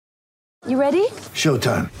You ready?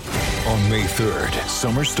 Showtime. On May 3rd,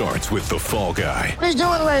 summer starts with The Fall Guy. Let's do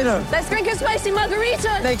it later. Let's drink a spicy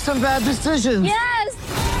margarita. Make some bad decisions.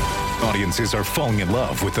 Yes! Audiences are falling in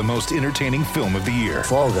love with the most entertaining film of the year.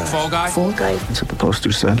 Fall Guy. Fall Guy? Fall guy. That's what the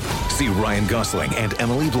poster said. See Ryan Gosling and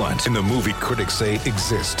Emily Blunt in the movie critics say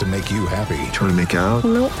exists to make you happy. Trying to make it out?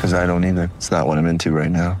 Nope. Because I don't either. It's not what I'm into right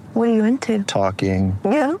now. What are you into? Talking.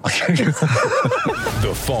 Yeah.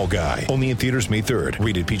 The Fall Guy. Only in theaters May 3rd.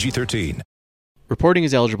 Rated PG-13. Reporting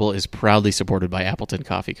is Eligible is proudly supported by Appleton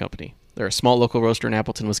Coffee Company. They're a small local roaster in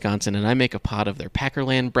Appleton, Wisconsin, and I make a pot of their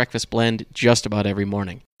Packerland breakfast blend just about every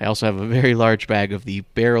morning. I also have a very large bag of the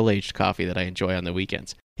barrel-aged coffee that I enjoy on the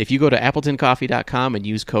weekends. If you go to appletoncoffee.com and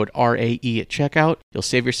use code RAE at checkout, you'll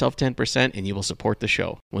save yourself 10% and you will support the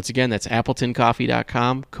show. Once again, that's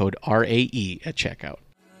appletoncoffee.com, code RAE at checkout.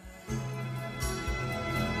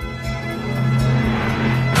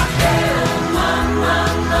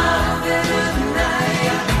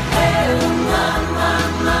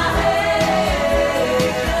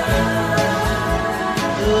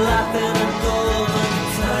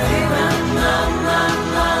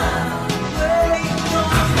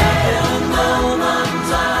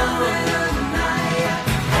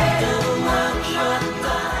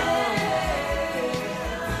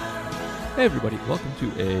 Hey everybody, welcome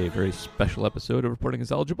to a very special episode of Reporting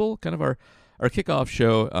is Eligible, kind of our kickoff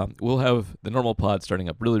show. We'll have the normal pod starting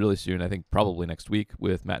up really soon, I think probably next week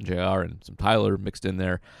with Matt and JR and some Tyler mixed in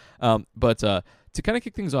there. But to kind of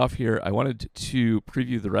kick things off here, I wanted to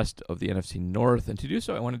preview the rest of the NFC North, and to do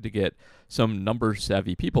so I wanted to get some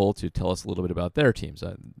number-savvy people to tell us a little bit about their teams.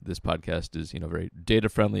 This podcast is very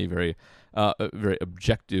data-friendly, very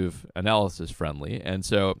objective analysis-friendly, and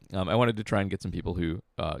so I wanted to try and get some people who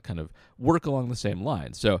kind of work along the same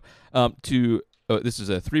lines. So this is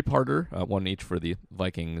a three-parter, one each for the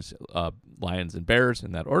Vikings, Lions, and Bears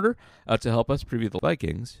in that order. To help us preview the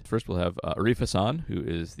Vikings, first we'll have Arif Hassan, who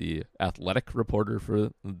is the athletic reporter for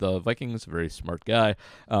the Vikings, a very smart guy,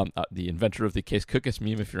 the inventor of the Case Cookus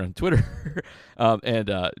meme if you're on Twitter,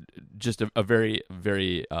 and just a very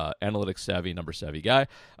analytics-savvy, number-savvy guy.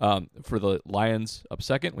 For the Lions up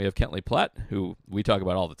second, we have Kentley Platt, who we talk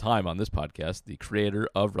about all the time on this podcast, the creator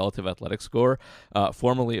of Relative Athletic Score,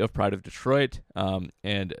 formerly of Pride of Detroit,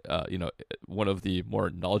 and one of the more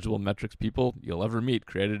knowledgeable metrics people you'll ever meet,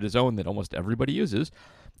 created his own that almost everybody uses.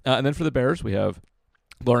 And then for the Bears, we have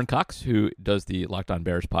Lauren Cox, who does the Locked On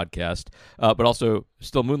Bears podcast, but also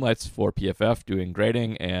still moonlights for PFF doing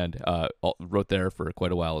grading and wrote there for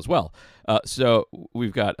quite a while as well. So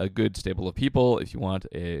we've got a good stable of people. If you want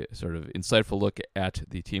a sort of insightful look at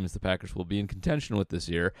the teams the Packers will be in contention with this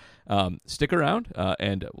year, stick around,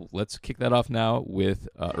 and let's kick that off now with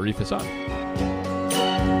Arif Hassan.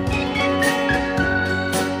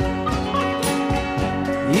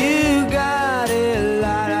 You got a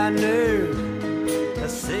lot of nerve.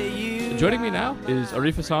 Joining me now is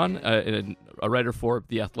Arif Hassan, a writer for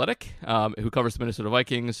The Athletic, who covers the Minnesota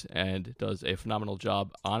Vikings and does a phenomenal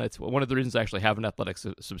job on it. One of the reasons I actually have an Athletic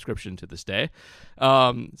subscription to this day.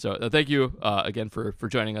 So thank you again for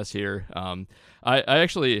joining us here.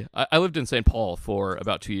 I lived in St. Paul for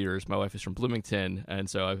about 2 years. My wife is from Bloomington, and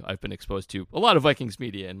so I've been exposed to a lot of Vikings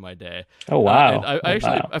media in my day. Oh, wow. And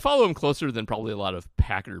I follow them closer than probably a lot of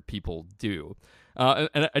Packer people do.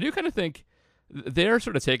 And I do kind of think they're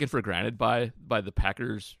sort of taken for granted by the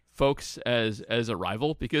Packers folks as a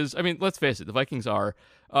rival, because I mean, let's face it, the Vikings are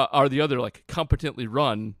the other competently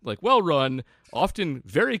run, well run, often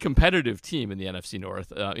very competitive team in the NFC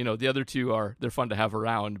North. The other two they're fun to have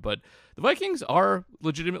around, but the Vikings are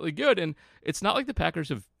legitimately good, and it's not like the Packers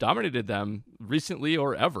have dominated them recently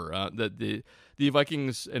or ever. The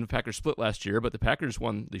Vikings and Packers split last year, but the Packers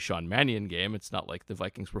won the Sean Mannion game. It's not like the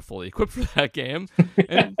Vikings were fully equipped for that game.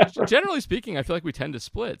 And generally speaking, I feel like we tend to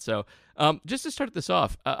split. So just to start this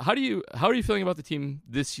off, how are you feeling about the team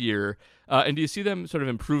this year? And do you see them sort of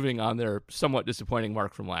improving on their somewhat disappointing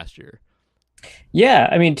mark from last year? Yeah,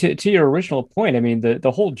 I mean, to your original point, I mean,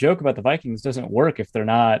 the whole joke about the Vikings doesn't work if they're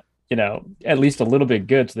not, at least a little bit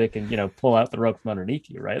good so they can, pull out the rug from underneath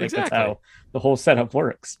you, right? Exactly. That's how the whole setup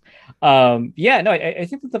works. I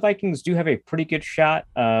think that the Vikings do have a pretty good shot.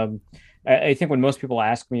 I think when most people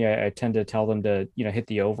ask me, I tend to tell them to, hit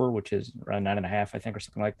the over, which is around 9.5, I think, or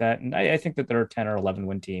something like that. And I think that they're a 10 or 11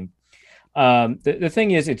 win team. The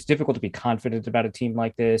thing is, it's difficult to be confident about a team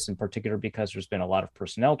like this, in particular because there's been a lot of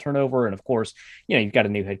personnel turnover. And of course, you've got a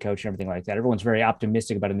new head coach and everything like that. Everyone's very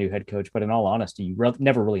optimistic about a new head coach, but in all honesty, you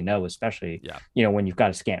never really know, especially, when you've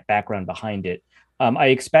got a scant background behind it. I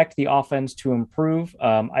expect the offense to improve.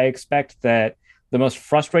 I expect that the most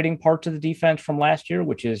frustrating parts of the defense from last year,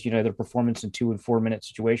 which is, their performance in 2 and 4 minute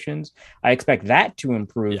situations. I expect that to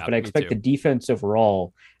improve, but I expect the defense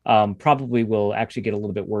overall probably will actually get a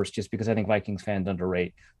little bit worse, just because I think Vikings fans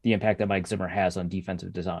underrate the impact that Mike Zimmer has on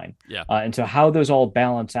defensive design. Yeah. And so how those all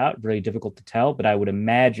balance out, very difficult to tell, but I would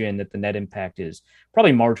imagine that the net impact is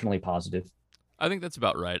probably marginally positive. I think that's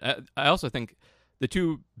about right. I also think the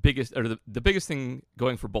two biggest, or the biggest thing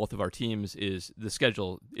going for both of our teams is the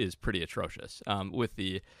schedule is pretty atrocious. With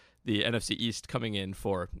the NFC East coming in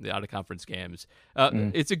for the out-of-conference games,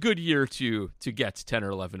 it's a good year to get 10 or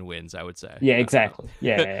 11 wins, I would say. Yeah, exactly.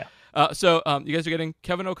 Yeah. So you guys are getting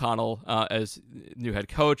Kevin O'Connell as new head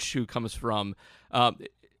coach, who comes from.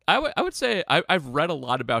 I would say I've read a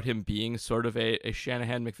lot about him being sort of a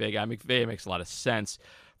Shanahan McVay guy. McVay makes a lot of sense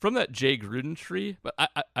from that Jay Gruden tree, but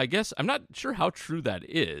I guess I'm not sure how true that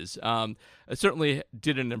is. It certainly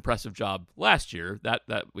did an impressive job last year.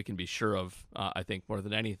 That we can be sure of. I think more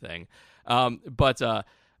than anything. But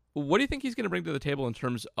what do you think he's going to bring to the table in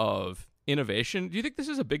terms of innovation? Do you think this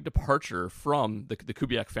is a big departure from the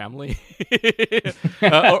Kubiak family,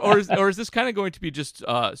 or is this kind of going to be just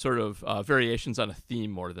sort of variations on a theme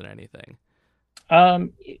more than anything?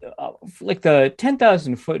 Like the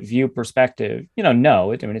 10,000 foot view perspective,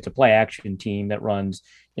 no, it's a play action team that runs,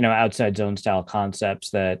 outside zone style concepts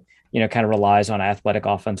that, kind of relies on athletic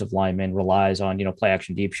offensive linemen, relies on, play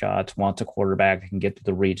action deep shots, wants a quarterback that can get to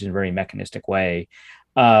the reads in a very mechanistic way.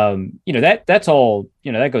 That's all,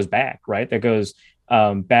 that goes back, right? That goes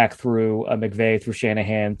back through McVay, through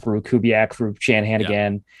Shanahan, through Kubiak, through Shanahan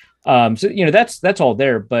again. So that's all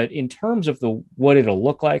there. But in terms of what it'll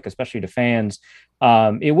look like, especially to fans,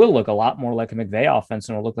 it will look a lot more like a McVay offense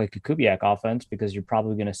than it'll look like a Kubiak offense, because you're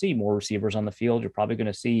probably going to see more receivers on the field. You're probably going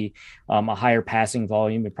to see a higher passing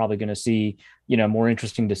volume. You're probably going to see more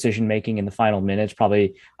interesting decision making in the final minutes.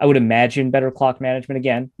 Probably, I would imagine, better clock management.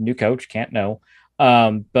 Again, new coach, can't know.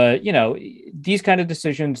 But these kind of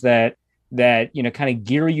decisions that kind of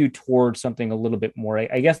gear you towards something a little bit more,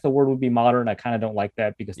 I guess the word would be modern. I kind of don't like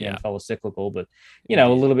that, because the NFL is cyclical, but a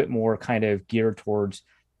little bit more kind of geared towards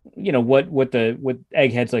what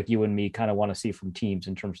eggheads like you and me kind of want to see from teams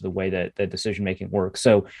in terms of the way that decision making works.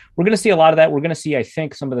 So we're going to see a lot of that. We're going to see, I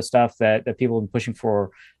think, some of the stuff that people have been pushing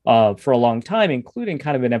for a long time, including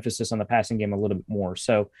kind of an emphasis on the passing game a little bit more.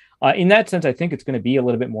 So in that sense, I think it's going to be a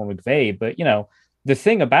little bit more McVay. But the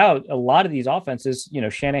thing about a lot of these offenses,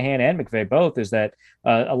 Shanahan and McVay both, is that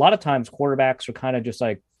a lot of times quarterbacks are kind of just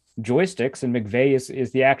like joysticks, and McVay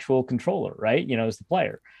is the actual controller, right? Is the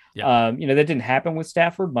player. Yeah. That didn't happen with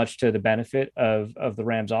Stafford, much to the benefit of the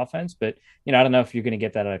Rams offense. But, I don't know if you're going to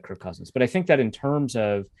get that out of Kirk Cousins. But I think that in terms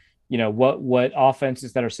of, what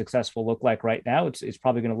offenses that are successful look like right now, it's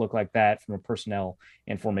probably going to look like that from a personnel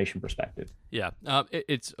and formation perspective. Yeah.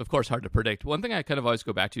 It's of course hard to predict. One thing I kind of always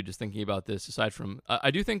go back to, just thinking about this, aside from,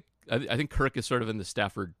 I think Kirk is sort of in the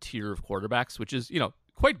Stafford tier of quarterbacks, which is,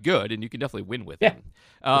 quite good, and you can definitely win with him.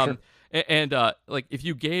 Sure. And like, if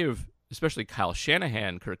you gave, especially Kyle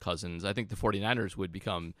Shanahan, Kirk Cousins, I think the 49ers would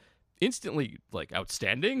become instantly like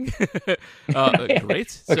outstanding.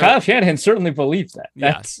 Great. So, Kyle Shanahan certainly believes that.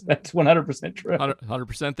 That's 100% true.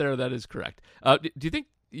 100% there. That is correct. Do you think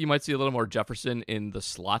you might see a little more Jefferson in the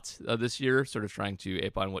slot this year, sort of trying to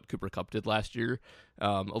ape on what Cooper Kupp did last year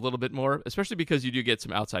a little bit more, especially because you do get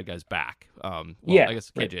some outside guys back. I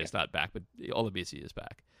guess KJ is not back, but Olabisi is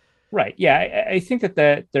back. Right. Yeah, I think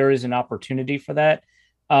that there is an opportunity for that.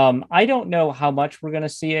 I don't know how much we're going to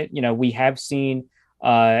see it. We have seen,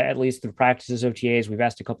 at least through practices, OTAs, we've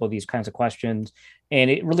asked a couple of these kinds of questions, and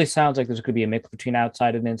it really sounds like there's going to be a mix between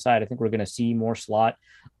outside and inside. I think we're going to see more slot,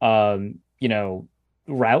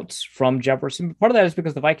 routes from Jefferson. Part of that is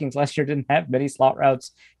because the Vikings last year didn't have many slot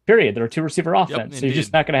routes, period. They're a 2-receiver offense, so you're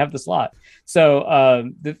just not going to have the slot. So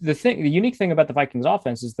the unique thing about the Vikings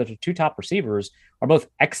offense is that the two top receivers are both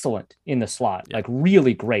excellent in the slot, like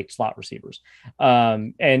really great slot receivers.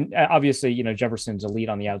 And obviously, Jefferson's elite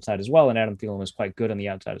on the outside as well, and Adam Thielen is quite good on the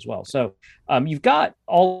outside as well. So you've got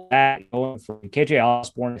all that going for KJ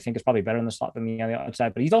Osborne. I think is probably better in the slot than on the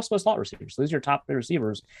outside, but he's also a slot receiver. So those are your top three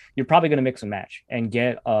receivers. You're probably going to mix and match and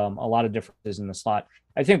get a lot of differences in the slot.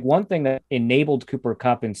 I think one thing that enabled Cooper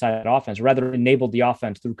Kupp inside that offense, or rather enabled the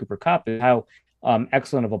offense through Cooper Kupp, is how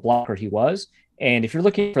excellent of a blocker he was. And if you're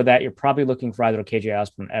looking for that, you're probably looking for either KJ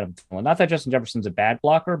Osborne or Adam Thielen. Not that Justin Jefferson's a bad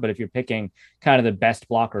blocker, but if you're picking kind of the best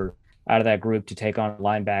blocker out of that group to take on a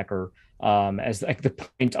linebacker as like the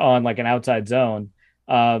point on like an outside zone,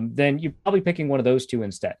 then you're probably picking one of those two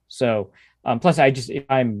instead. So plus I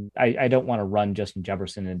don't want to run Justin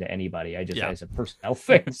Jefferson into anybody. As a personnel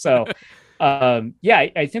thing. So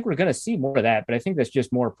I think we're going to see more of that, but I think that's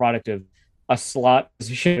just more a product of a slot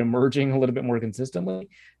position emerging a little bit more consistently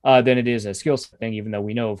than it is a skill set thing, even though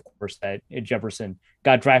we know, of course, that Jefferson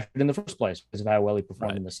got drafted in the first place because of how well he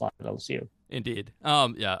performed in the slot at LSU. Indeed.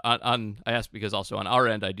 Yeah. I asked because also on our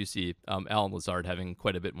end, I do see Alan Lazard having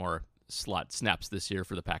quite a bit more slot snaps this year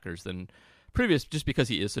for the Packers than previous, just because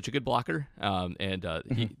he is such a good blocker, and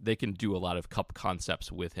they can do a lot of cup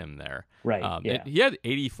concepts with him there. Right. He had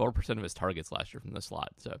 84% of his targets last year from the slot,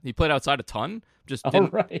 so he played outside a ton. Just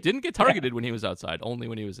didn't get targeted when he was outside, only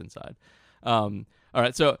when he was inside. All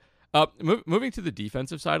right, so moving to the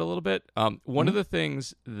defensive side a little bit, one of the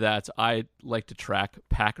things that I like to track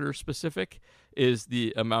Packer specific is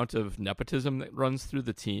the amount of nepotism that runs through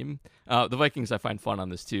the team. The Vikings I find fun on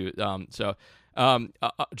this too.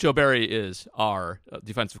 Joe Barry is our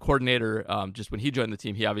defensive coordinator. Just when he joined the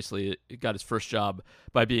team, he obviously got his first job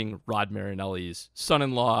by being Rod Marinelli's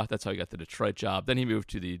son-in-law. That's how he got the Detroit job. Then he moved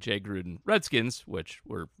to the Jay Gruden Redskins, which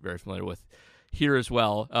we're very familiar with here as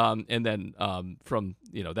well. And then from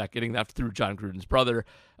getting that through John Gruden's brother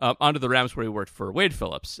onto the Rams, where he worked for Wade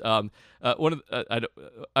Phillips. It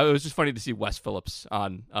was just funny to see Wes Phillips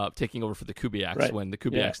on taking over for the Kubiaks when the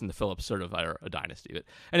Kubiaks and the Phillips sort of are a dynasty. But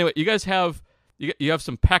anyway, you guys have you have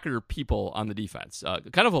some Packer people on the defense,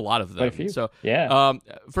 kind of a lot of them. So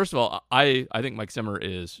first of all, I think Mike Zimmer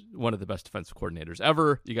is one of the best defensive coordinators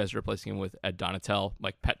ever. You guys are replacing him with Ed Donatel.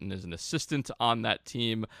 Mike Pettin is an assistant on that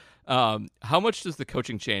team. How much does the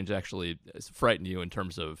coaching change actually frighten you in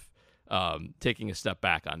terms of taking a step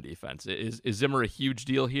back on defense? Is Zimmer a huge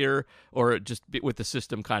deal here, or just with the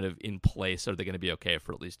system kind of in place, are they going to be okay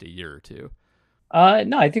for at least a year or two?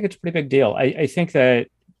 No, I think it's a pretty big deal. I think that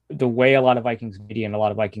the way a lot of Vikings media and a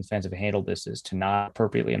lot of Vikings fans have handled this is to not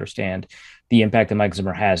appropriately understand the impact that Mike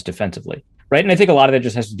Zimmer has defensively, right? And I think a lot of that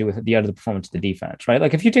just has to do with the other performance of the defense, right?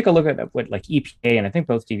 Like if you take a look at what like EPA and I think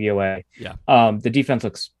both DVOA, the defense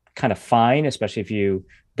looks kind of fine, especially if you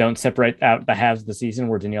don't separate out the halves of the season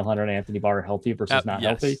where Danielle Hunter and Anthony Barr are healthy versus not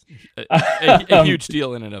healthy. A huge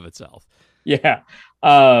deal in and of itself. Yeah.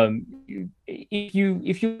 If you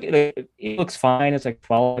it looks fine. It's like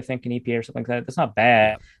 12, I think, in EPA or something like that. That's not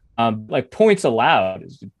bad. Like points allowed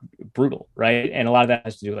is brutal, right? And a lot of that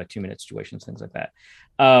has to do with like 2-minute situations, things like that.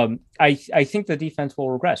 I think the defense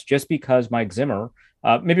will regress just because Mike Zimmer,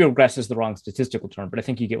 maybe regress is the wrong statistical term, but I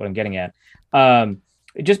think you get what I'm getting at.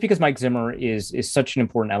 Just because Mike Zimmer is such an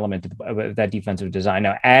important element of that defensive design.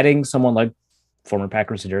 Now, adding someone like former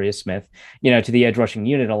Packer Za'Darius Smith, to the edge rushing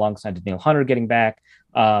unit alongside Danielle Hunter getting back,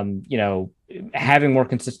 having more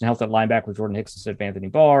consistent health at linebacker with Jordan Hicks instead of Anthony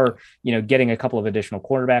Barr, getting a couple of additional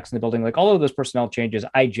cornerbacks in the building, like all of those personnel changes,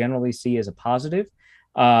 I generally see as a positive.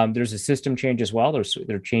 There's a system change as well.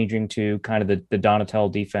 They're changing to kind of the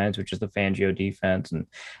Donatel defense, which is the Fangio defense and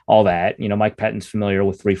all that. Mike Pettin's familiar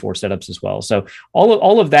with 3-4 setups as well. So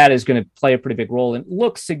all of that is going to play a pretty big role and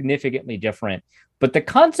look significantly different. But the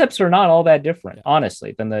concepts are not all that different,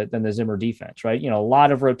 honestly, than the Zimmer defense, right? A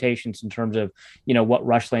lot of rotations in terms of, what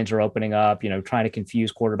rush lanes are opening up, trying to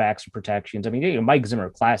confuse quarterbacks and protections. I mean, Mike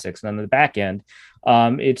Zimmer classics. And then on the back end,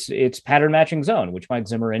 it's pattern matching zone, which Mike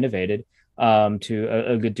Zimmer innovated to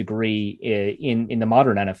a good degree in the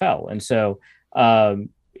modern NFL. And so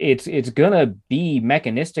it's going to be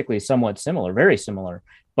mechanistically somewhat similar, very similar,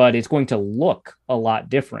 but it's going to look a lot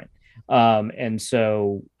different. And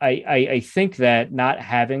so I think that not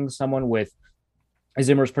having someone with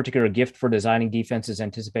Zimmer's particular gift for designing defenses,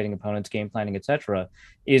 anticipating opponents, game planning, etc.,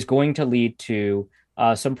 is going to lead to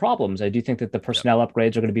some problems. I do think that the personnel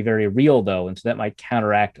upgrades are going to be very real, though, and so that might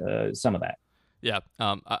counteract some of that. Yeah,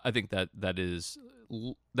 I think that's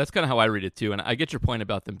kind of how I read it too, and I get your point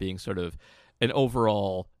about them being sort of an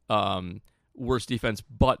overall worse defense,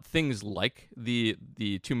 but things like the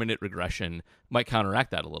 2-minute regression might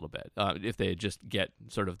counteract that a little bit if they just get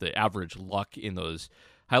sort of the average luck in those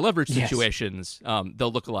high leverage situations.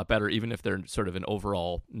 They'll look a lot better, even if they're sort of an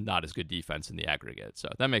overall not as good defense in the aggregate. So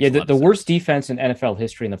that makes the worst defense in NFL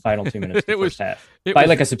history in the final 2 minutes of the first half by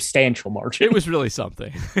like a substantial margin. It was really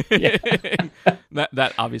something.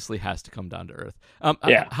 that obviously has to come down to earth.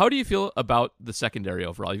 How do you feel about the secondary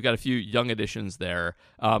overall? You've got a few young additions there.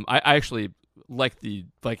 I actually like the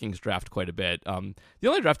Vikings draft quite a bit. The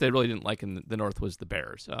only draft I really didn't like in the North was the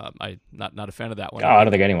Bears. I'm not a fan of that one. I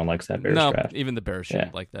don't think anyone likes that Bears draft. Even the Bears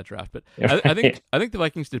shouldn't like that draft. But I think the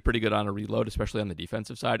Vikings did pretty good on a reload, especially on the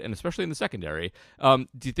defensive side and especially in the secondary. Do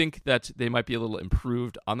you think that they might be a little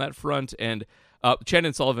improved on that front? And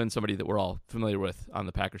Chandon Sullivan, somebody that we're all familiar with on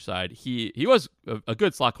the Packers side, he was a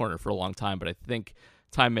good slot corner for a long time, but I think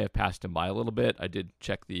time may have passed him by a little bit. I did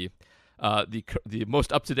check the the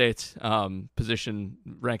most up to date position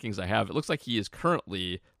rankings I have, it looks like he is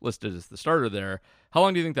currently listed as the starter there. How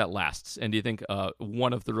long do you think that lasts? And do you think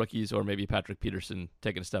one of the rookies, or maybe Patrick Peterson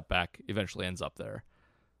taking a step back, eventually ends up there?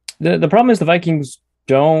 The problem is the Vikings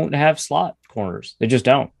don't have slot corners. They just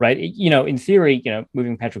don't, right? In theory,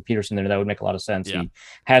 moving Patrick Peterson there, that would make a lot of sense. Yeah. He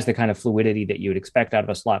has the kind of fluidity that you would expect out of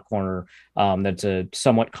a slot corner. That's a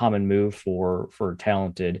somewhat common move for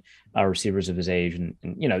talented receivers of his age. And,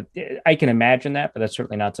 I can imagine that, but that's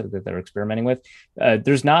certainly not something that they're experimenting with.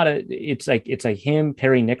 It's like him,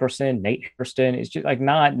 Perry Nickerson, Nate Hairston. It's just like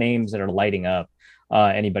not names that are lighting up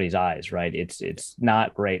anybody's eyes, right? It's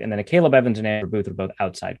not great. And then Caleb Evans and Andrew Booth are both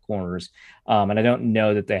outside corners. And I don't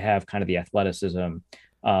know that they have kind of the athleticism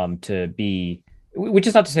to be, which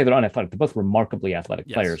is not to say they're unathletic. They're both remarkably athletic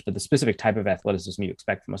players, but the specific type of athleticism you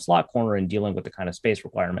expect from a slot corner and dealing with the kind of space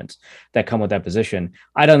requirements that come with that position,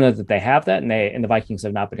 I don't know that they have that. And the Vikings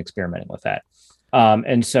have not been experimenting with that.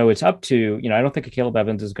 And so it's up to, I don't think Caleb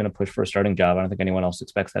Evans is going to push for a starting job. I don't think anyone else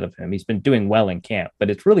expects that of him. He's been doing well in camp, but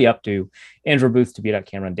it's really up to Andrew Booth to beat out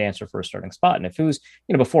Cameron Dancer for a starting spot. And if it was,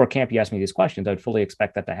 before camp, you asked me these questions, I'd fully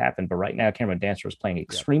expect that to happen. But right now, Cameron Dancer is playing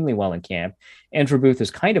extremely well in camp. Andrew Booth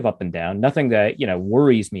is kind of up and down. Nothing that,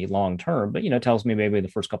 worries me long term, but, tells me maybe the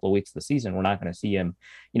first couple of weeks of the season, we're not going to see him,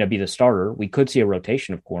 be the starter. We could see a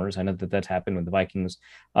rotation of corners. I know that that's happened with the Vikings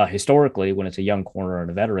historically when it's a young corner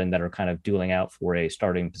and a veteran that are kind of dueling out for a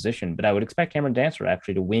starting position, but I would expect Cameron Dancer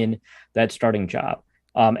actually to win that starting job.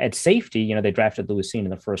 At safety, they drafted Lewis Cine in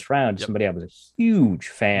the first round, somebody I was a huge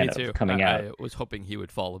fan of coming out. I was hoping he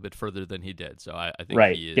would fall a bit further than he did, so I think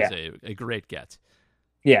he is a great get.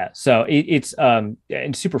 Yeah, so it's and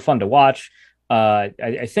super fun to watch.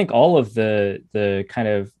 I think all of the kind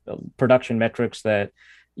of production metrics that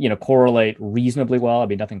correlate reasonably well. I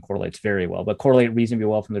mean, nothing correlates very well, but correlate reasonably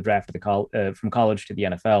well from the draft to the from college to the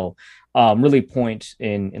NFL. Really point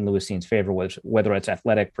in Lewis Cine's favor, whether it's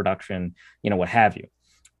athletic production, what have you.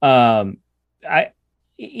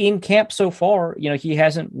 In camp so far, he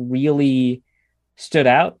hasn't really stood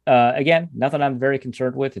out. Again, nothing I'm very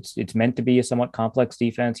concerned with. It's meant to be a somewhat complex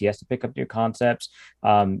defense. He has to pick up new concepts.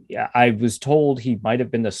 I was told he might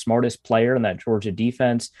have been the smartest player in that Georgia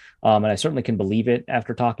defense. And I certainly can believe it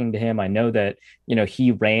after talking to him. I know that,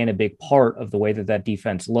 he ran a big part of the way that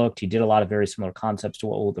defense looked. He did a lot of very similar concepts to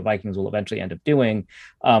what the Vikings will eventually end up doing.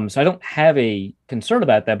 So I don't have a concern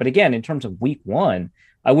about that. But again, in terms of week one,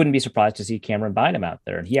 I wouldn't be surprised to see Cameron Bynum out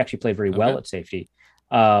there. And he actually played very well at safety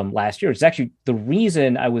last year. It's actually the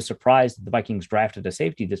reason I was surprised that the Vikings drafted a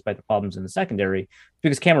safety despite the problems in the secondary,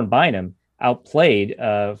 because Cameron Bynum outplayed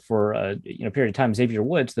for a period of time Xavier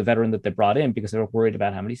Woods, the veteran that they brought in, because they were worried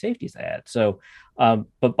about how many safeties they had. So,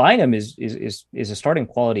 but Bynum is a starting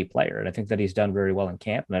quality player, and I think that he's done very well in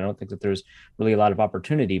camp. And I don't think that there's really a lot of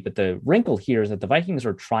opportunity. But the wrinkle here is that the Vikings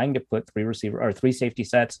are trying to put three safety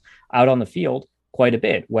sets out on the field quite a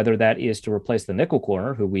bit, whether that is to replace the nickel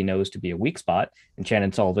corner, who we know is to be a weak spot, and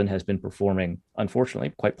Shannon Sullivan has been performing,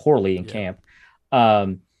 unfortunately, quite poorly in camp.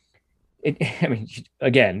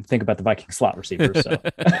 Again, think about the Viking slot receivers. So.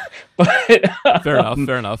 But,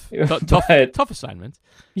 fair enough. Tough assignment.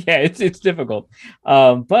 Yeah, it's difficult.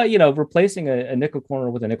 But replacing a nickel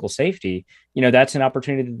corner with a nickel safety, that's an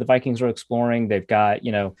opportunity that the Vikings are exploring. They've got,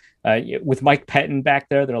 with Mike Pettin back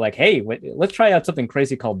there, they're like, hey, let's try out something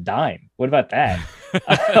crazy called dime. What about that?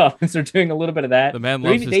 So they're doing a little bit of that. The man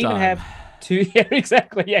loves his dime. Yeah,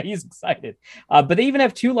 exactly. Yeah, he's excited. But they even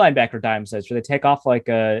have two linebacker dime sets where they take off like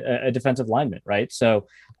a defensive lineman, right? So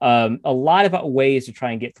a lot of ways to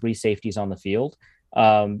try and get three safeties on the field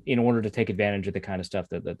in order to take advantage of the kind of stuff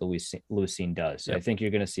that the Lewis Cine does. So I think you're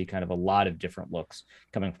going to see kind of a lot of different looks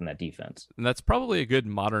coming from that defense. And that's probably a good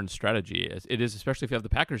modern strategy. It is, especially if you have the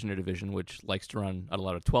Packers in your division, which likes to run a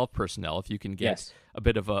lot of 12 personnel. If you can get a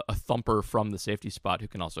bit of a thumper from the safety spot who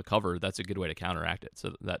can also cover, that's a good way to counteract it.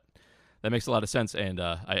 So that makes a lot of sense, and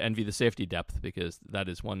I envy the safety depth, because that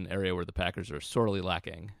is one area where the Packers are sorely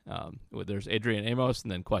lacking. There's Adrian Amos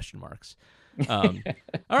and then question marks. All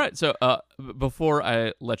right, so before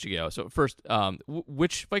I let you go, so first,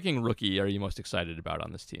 which Viking rookie are you most excited about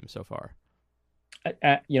on this team so far?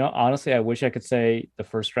 Honestly, I wish I could say the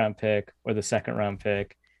first round pick or the second round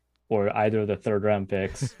pick or either of the third round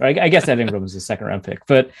picks. I guess Ed Ingram was the second round pick,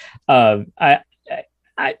 but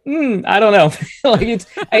I don't know. Like it's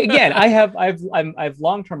again, I have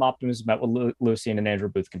long-term optimism about what Lucien and Andrew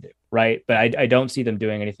Booth can do, right? But I don't see them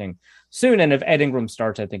doing anything soon. And if Ed Ingram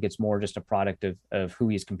starts, I think it's more just a product of who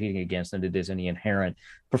he's competing against than it is any inherent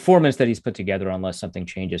performance that he's put together, unless something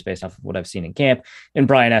changes based off of what I've seen in camp. And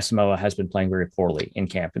Brian Asamoah has been playing very poorly in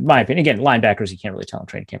camp, in my opinion. Again, linebackers, you can't really tell in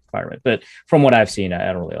training camp environment, but from what I've seen,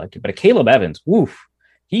 I don't really like it. But Caleb Evans, woof,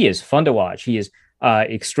 he is fun to watch. He is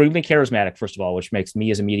extremely charismatic, first of all, which makes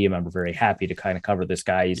me as a media member very happy to kind of cover this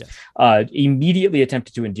guy. He's immediately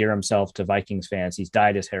attempted to endear himself to Vikings fans. He's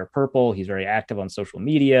dyed his hair purple. He's very active on social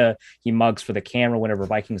media. He mugs for the camera whenever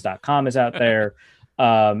Vikings.com is out there.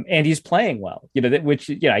 And he's playing well, which,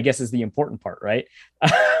 I guess is the important part, right?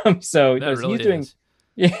 So really he's doing, is.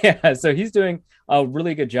 Yeah, so he's doing a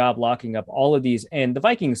really good job locking up all of these. And the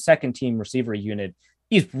Vikings second team receiver unit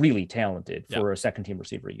is really talented for a second team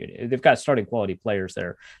receiver unit. They've got starting quality players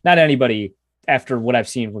there. Not anybody, after what I've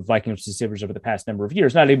seen with Vikings receivers over the past number of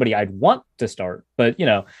years, not anybody I'd want to start, but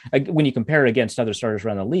when you compare it against other starters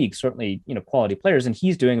around the league, certainly, quality players, and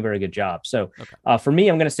he's doing a very good job. So for me,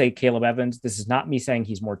 I'm going to say Caleb Evans. This is not me saying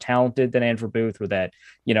he's more talented than Andrew Booth or that,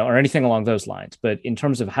 or anything along those lines. But in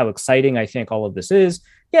terms of how exciting I think all of this is,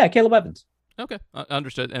 Caleb Evans. Okay.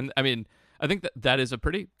 Understood. And I mean, I think that is a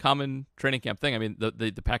pretty common training camp thing. I mean,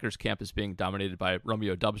 the Packers camp is being dominated by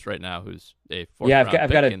Romeo Doubs right now, who's a fourth round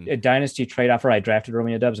I've got a dynasty trade offer. I drafted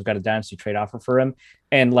Romeo Doubs. I've got a dynasty trade offer for him.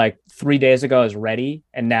 And like 3 days ago I was ready.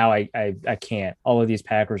 And now I can't. All of these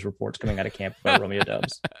Packers reports coming out of camp about Romeo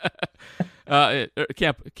Doubs.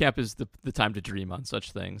 Camp is the time to dream on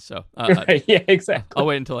such things. So right. Yeah, exactly. I'll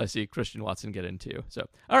wait until I see Christian Watson get in too. So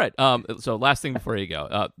all right. So last thing before you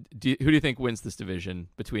go, who do you think wins this division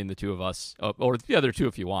between the two of us, or the other two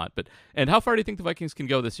if you want? And how far do you think the Vikings can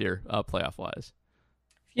go this year, playoff wise?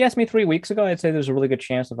 If you asked me 3 weeks ago, I'd say there's a really good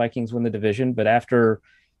chance the Vikings win the division. But after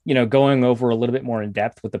going over a little bit more in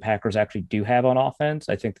depth what the Packers actually do have on offense,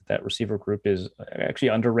 I think that receiver group is actually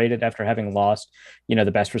underrated after having lost,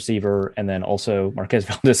 the best receiver and then also Marquez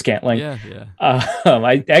Valdes-Scantling. Yeah.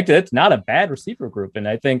 I actually, that's not a bad receiver group, and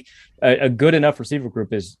I think a good enough receiver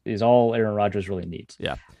group is all Aaron Rodgers really needs.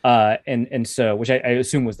 Yeah. And so, which I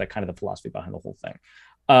assume was that kind of the philosophy behind the whole thing.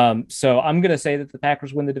 So I'm going to say that the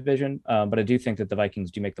Packers win the division, but I do think that the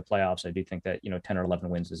Vikings do make the playoffs. I do think that, 10 or 11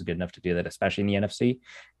 wins is good enough to do that, especially in the NFC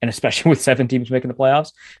and especially with 7 teams making the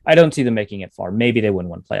playoffs. I don't see them making it far. Maybe they win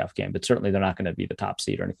one playoff game, but certainly they're not going to be the top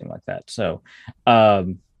seed or anything like that. So,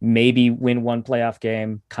 maybe win one playoff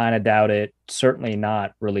game, kind of doubt it. Certainly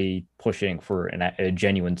not really pushing for a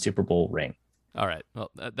genuine Super Bowl ring. All right.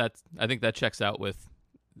 Well, I think that checks out with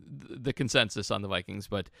the consensus on the Vikings,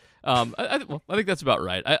 but I think that's about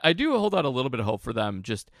right. I do hold out a little bit of hope for them.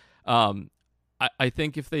 Just I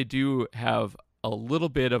think if they do have a little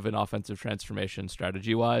bit of an offensive transformation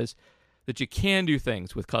strategy-wise, that you can do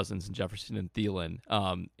things with Cousins and Jefferson and Thielen,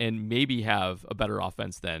 and maybe have a better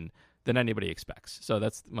offense than anybody expects. So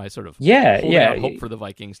that's my sort of hope for the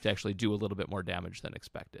Vikings to actually do a little bit more damage than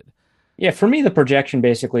expected. Yeah, for me, the projection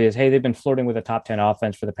basically is, hey, they've been flirting with a top 10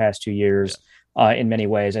 offense for the past 2 years. In many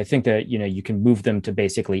ways, I think that, you can move them to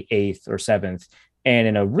basically 8th or 7th and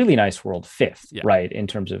in a really nice world 5th, right? In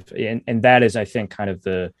terms of, and that is, I think, kind of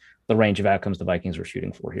the range of outcomes the Vikings are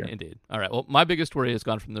shooting for here. Indeed. All right. Well, my biggest worry has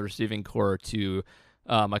gone from the receiving core to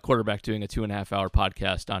my quarterback doing a 2.5-hour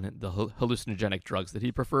podcast on the hallucinogenic drugs that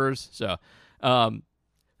he prefers. So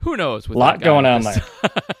who knows? A lot going on there.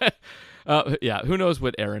 Who knows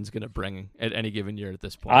what Aaron's going to bring at any given year at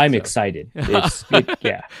this point. I'm excited. It's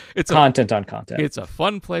content on content. It's a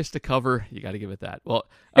fun place to cover. You got to give it that. Well,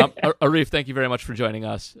 Arif, thank you very much for joining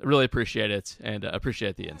us. I really appreciate it and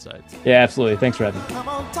appreciate the insights. Yeah, absolutely. Thanks for having me. Come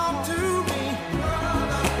on, talk to me.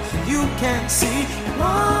 You can see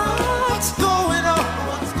what's going on.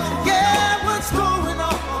 Yeah, what's going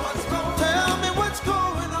on? Tell me what's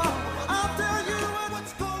going on. I'll tell you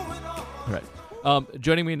what's going on. All right.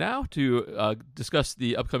 Joining me now to discuss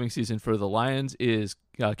the upcoming season for the Lions is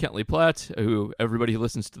Kentley Platt, who everybody who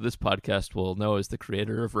listens to this podcast will know is the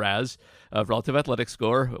creator of RAS, Relative Athletic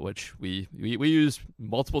Score, which we use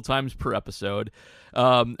multiple times per episode.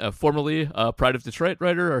 Formerly Pride of Detroit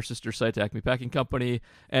writer, our sister site, Acme Packing Company.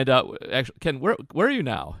 And actually, Ken, where are you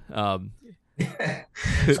now?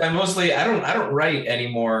 So I don't write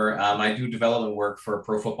anymore. I do development work for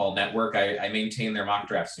Pro Football Network. I maintain their mock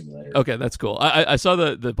draft simulator. Okay, that's cool. I saw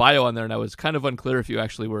the bio on there, and I was kind of unclear if you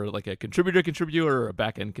actually were like a contributor or a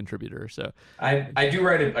back end contributor. So I do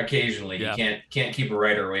write it occasionally. Yeah. You can't keep a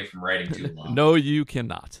writer away from writing too long. No, you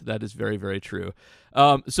cannot. That is very, very true.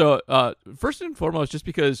 So first and foremost, just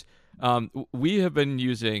because we have been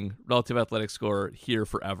using Relative Athletic Score here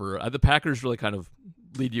forever, the Packers really kind of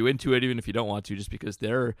lead you into it, even if you don't want to, just because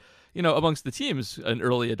they're, amongst the teams, an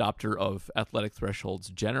early adopter of athletic thresholds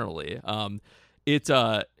generally.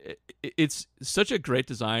 It's such a great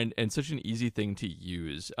design and such an easy thing to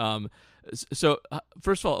use. So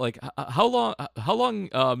first of all, like how long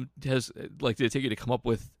has did it take you to come up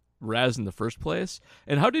with Raz in the first place?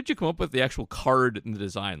 And how did you come up with the actual card in the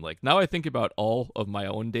design? Like now I think about all of my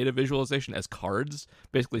own data visualization as cards,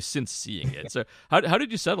 basically since seeing it. So how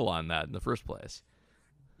did you settle on that in the first place?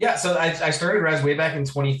 Yeah, so I started Raz way back in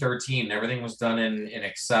 2013. Everything was done in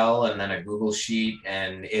Excel and then a Google Sheet,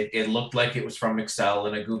 and it looked like it was from Excel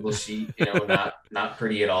in a Google Sheet, not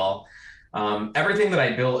pretty at all. Everything that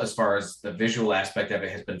I built as far as the visual aspect of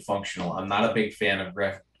it has been functional. I'm not a big fan of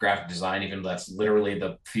graphic design, even though that's literally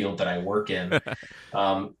the field that I work in.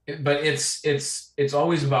 But it's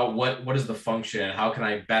always about what is the function and how can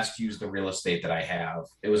I best use the real estate that I have.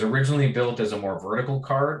 It was originally built as a more vertical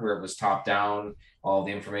card where it was top down, all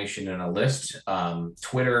the information in a list.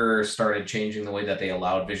 Twitter started changing the way that they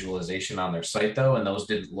allowed visualization on their site though, and those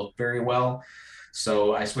didn't look very well.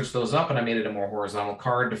 So I switched those up and I made it a more horizontal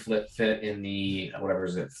card to fit in the, whatever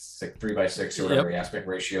is it, 3x6 or whatever the aspect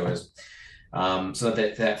ratio is. So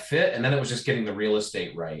that fit. And then it was just getting the real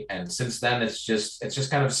estate right. And since then it's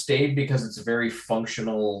just kind of stayed because it's a very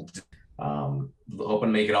functional, hoping to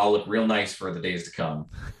make it all look real nice for the days to come.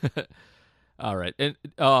 All right. And,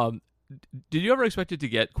 did you ever expect it to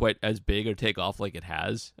get quite as big or take off like it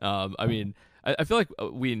has? I mean, I feel like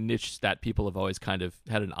we niche stat people have always kind of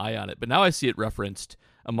had an eye on it, but now I see it referenced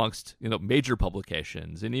amongst major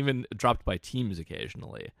publications and even dropped by teams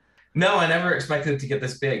occasionally. No, I never expected it to get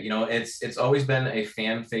this big. It's always been a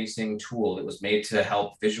fan-facing tool. It was made to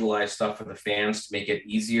help visualize stuff for the fans, to make it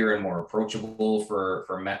easier and more approachable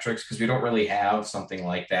for metrics, because we don't really have something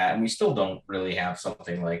like that, and we still don't really have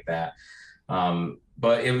something like that.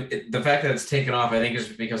 But the fact that it's taken off, I think, is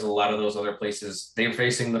because a lot of those other places, they're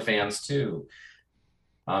facing the fans too.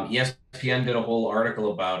 ESPN did a whole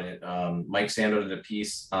article about it. Mike Sando did a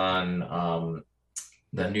piece on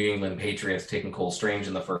the New England Patriots taking Cole Strange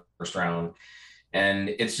in the first round. And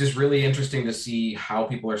it's just really interesting to see how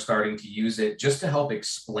people are starting to use it just to help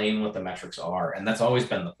explain what the metrics are. And that's always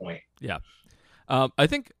been the point. Yeah. I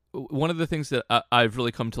think one of the things that I've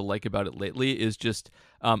really come to like about it lately is just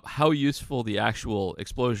how useful the actual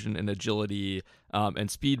explosion and agility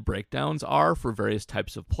and speed breakdowns are for various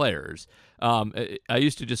types of players. I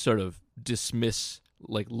used to just sort of dismiss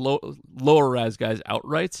like lower Raz guys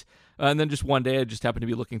outright. And then just one day I just happened to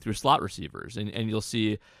be looking through slot receivers, and you'll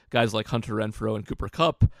see guys like Hunter Renfrow and Cooper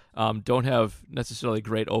Kupp don't have necessarily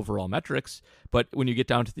great overall metrics, but when you get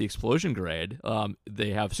down to the explosion grade, they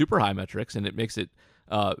have super high metrics, and it makes it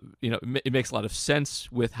it makes a lot of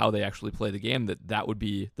sense with how they actually play the game that would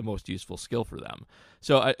be the most useful skill for them.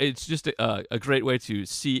 So it's just a great way to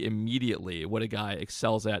see immediately what a guy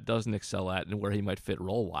excels at, doesn't excel at, and where he might fit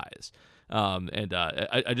role-wise.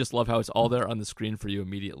 I just love how it's all there on the screen for you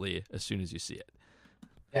immediately as soon as you see it.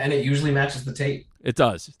 And it usually matches the tape. It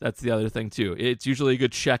does. That's the other thing too. It's usually a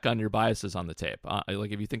good check on your biases on the tape.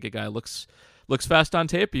 Like if you think a guy looks fast on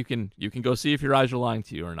tape, you can go see if your eyes are lying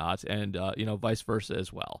to you or not, and vice versa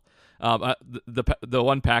as well. The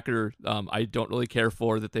one Packer I don't really care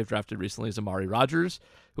for that they've drafted recently is Amari Rodgers,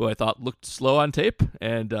 who I thought looked slow on tape,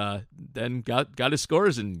 and then got his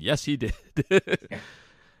scores, and yes, he did.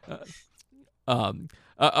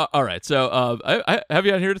 All right, so I have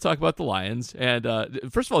you on here to talk about the Lions. And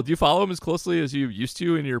first of all, do you follow them as closely as you used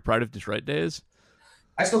to in your Pride of Detroit days?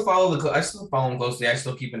 I still follow them closely. I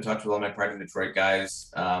still keep in touch with all my Pride of Detroit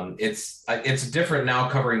guys. It's different now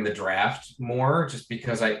covering the draft more, just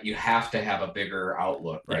because you have to have a bigger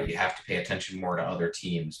outlook, right? You have to pay attention more to other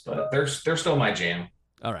teams, but they're still my jam.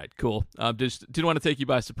 All right, cool. Just didn't want to take you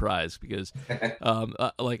by surprise because,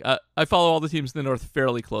 I follow all the teams in the North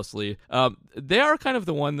fairly closely. They are kind of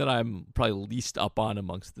the one that I'm probably least up on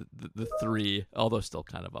amongst the three, although still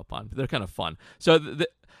kind of up on. They're kind of fun. So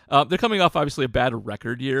they're coming off obviously a bad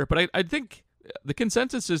record year, but I think the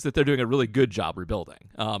consensus is that they're doing a really good job rebuilding.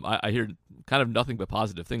 I hear kind of nothing but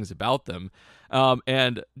positive things about them,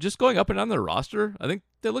 and just going up and down their roster, I think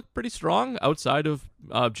they look pretty strong outside of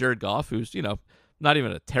Jared Goff, who's not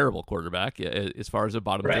even a terrible quarterback. As far as a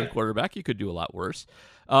bottom third quarterback, you could do a lot worse.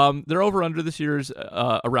 Their over-under this year is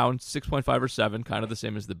around 6.5 or 7, kind of the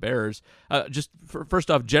same as the Bears.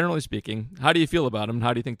 First off, generally speaking, how do you feel about them?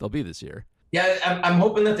 How do you think they'll be this year? Yeah, I'm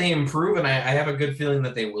hoping that they improve, and I have a good feeling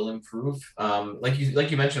that they will improve. Like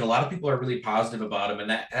you mentioned, a lot of people are really positive about him, and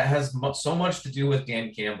that has so much to do with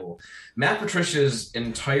Dan Campbell. Matt Patricia's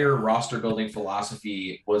entire roster building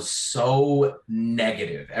philosophy was so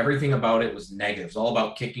negative. Everything about it was negative. It's all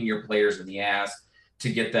about kicking your players in the ass, to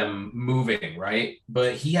get them moving, right?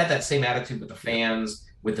 But he had that same attitude with the fans,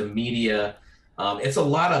 with the media. It's a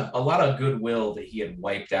lot of goodwill that he had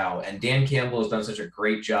wiped out, and Dan Campbell has done such a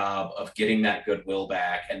great job of getting that goodwill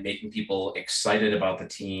back and making people excited about the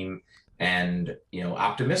team and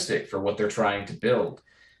optimistic for what they're trying to build.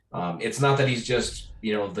 It's not that he's just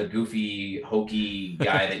the goofy, hokey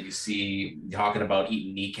guy that you see talking about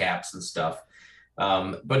eating kneecaps and stuff.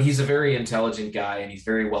 But he's a very intelligent guy, and he's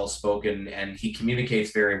very well spoken, and he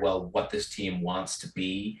communicates very well what this team wants to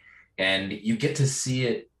be, and you get to see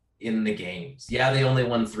it in the games. Yeah, they only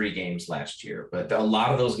won 3 games last year, but a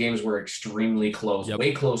lot of those games were extremely close,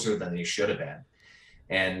 way closer than they should have been.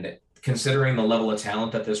 And considering the level of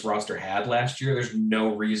talent that this roster had last year, there's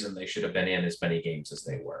no reason they should have been in as many games as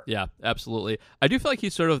they were. Yeah, absolutely. I do feel like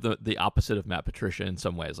he's sort of the opposite of Matt Patricia in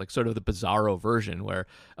some ways, like sort of the bizarro version where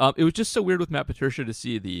it was just so weird with Matt Patricia to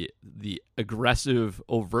see the aggressive,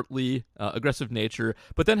 overtly aggressive nature,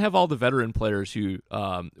 but then have all the veteran players who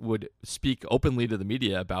would speak openly to the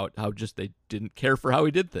media about how just they didn't care for how he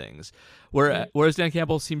did things. Whereas Dan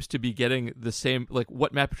Campbell seems to be getting the same, like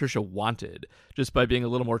what Matt Patricia wanted, just by being a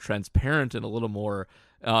little more transparent and a little more,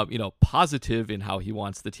 positive in how he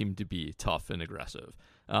wants the team to be tough and aggressive.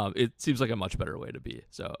 It seems like a much better way to be.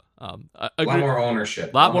 So, a lot more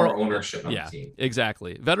ownership. A lot more ownership on the team.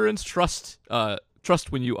 Exactly. Veterans trust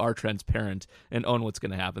when you are transparent and own what's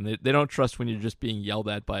going to happen. They don't trust when you're just being yelled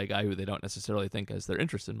at by a guy who they don't necessarily think has their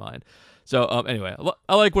interest in mind. So anyway,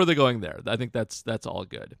 I like where they're going there. I think that's all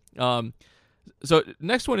good. So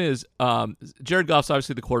next one is Jared Goff's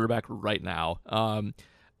obviously the quarterback right now.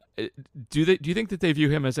 Do you think that they view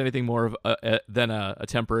him as anything more of than a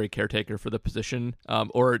temporary caretaker for the position,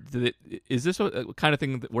 or is this a kind of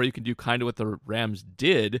thing where you can do kind of what the Rams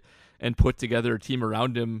did and put together a team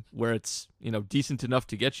around him where it's decent enough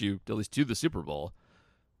to get you at least to the Super Bowl?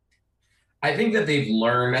 I think that they've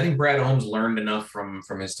learned. I think Brad Holmes learned enough from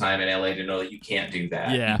his time in LA to know that you can't do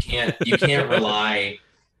that. Yeah. You can't rely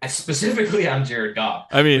specifically on Jared Goff.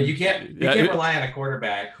 I mean, but you can't rely on a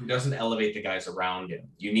quarterback who doesn't elevate the guys around him.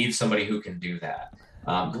 You need somebody who can do that.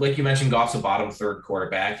 Like you mentioned, Goff's a bottom third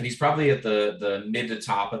quarterback, and he's probably at the mid to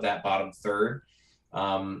top of that bottom third,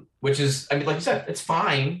 which is, I mean, like you said, it's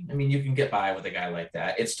fine. I mean, you can get by with a guy like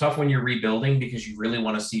that. It's tough when you're rebuilding because you really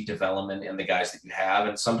want to see development in the guys that you have,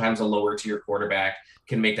 and sometimes a lower tier quarterback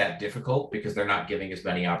can make that difficult because they're not giving as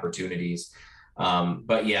many opportunities.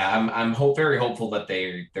 But yeah, I'm very hopeful that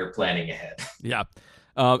they're planning ahead. Yeah.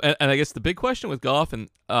 And I guess the big question with Goff, and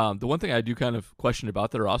the one thing I do kind of question about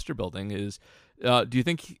their roster building is, do you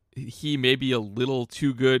think he may be a little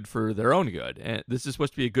too good for their own good? And this is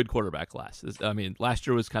supposed to be a good quarterback class. Last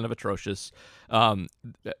year was kind of atrocious. A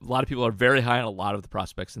lot of people are very high on a lot of the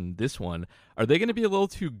prospects in this one. Are they going to be a little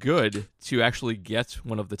too good to actually get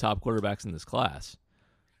one of the top quarterbacks in this class?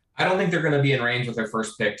 I don't think they're going to be in range with their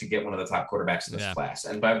first pick to get one of the top quarterbacks in this class.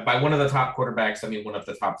 And by one of the top quarterbacks, I mean one of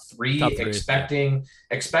the top three, expecting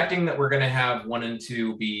that we're going to have 1 and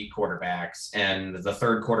 2 be quarterbacks, and the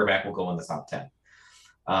third quarterback will go in the top 10.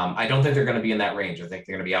 I don't think they're going to be in that range. I think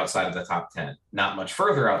they're going to be outside of the top 10. Not much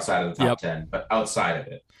further outside of the top 10, but outside of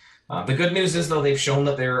it. The good news is, though, they've shown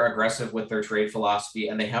that they're aggressive with their trade philosophy,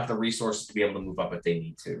 and they have the resources to be able to move up if they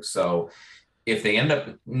need to. So if they end up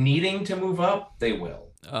needing to move up, they will.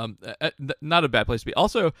 Not a bad place to be.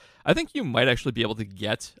 Also, I think you might actually be able to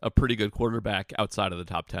get a pretty good quarterback outside of the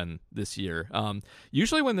top 10 this year.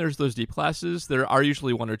 Usually when there's those deep classes, there are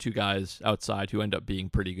usually 1 or 2 guys outside who end up being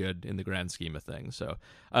pretty good in the grand scheme of things. So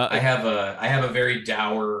I have a very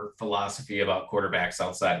dour philosophy about quarterbacks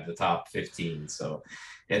outside of the top 15. So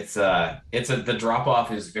the drop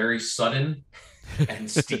off is very sudden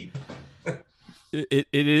and steep.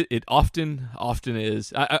 It often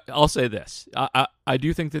is. I'll say this. I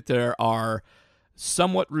do think that there are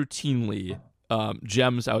somewhat routinely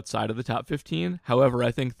gems outside of the top 15. However,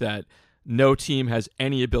 I think that no team has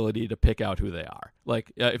any ability to pick out who they are.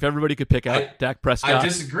 Like if everybody could pick out Dak Prescott. I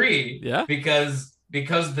disagree. Yeah. Because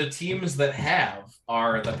the teams that have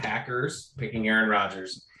are the Packers picking Aaron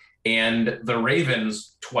Rodgers and the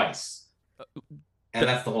Ravens twice. And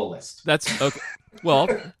that's the whole list. That's okay. Well,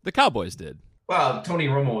 the Cowboys did. Well, Tony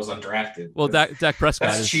Romo was undrafted. Well, Dak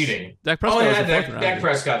Prescott is cheating. Dak Prescott Dak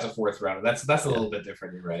Prescott's a 4th rounder. That's a little bit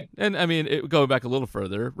different. You're right. And I mean, going back a little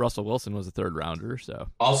further, Russell Wilson was a 3rd rounder. So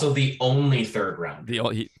also the only 3rd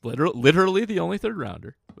rounder. Literally the only 3rd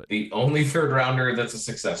rounder. But the only 3rd rounder that's a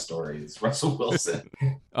success story is Russell Wilson.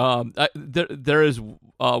 There is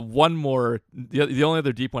one more. The only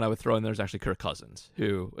other deep one I would throw in there is actually Kirk Cousins,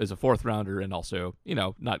 who is a 4th rounder and also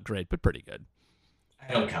not great but pretty good.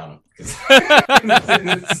 don't count him.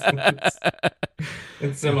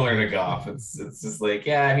 It's similar to Goff. It's just like,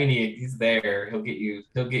 yeah, I mean, he's there. He'll get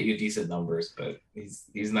you decent numbers, but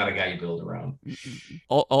he's not a guy you build around.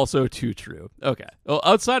 Also too true. Okay. Well,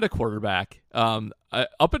 outside of quarterback,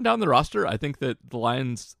 up and down the roster, I think that the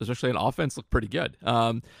Lions, especially on offense, look pretty good.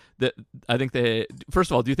 I think first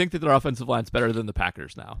of all, do you think that their offensive line's better than the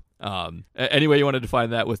Packers now? Any way you want to define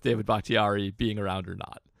that with David Bakhtiari being around or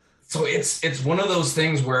not? So it's one of those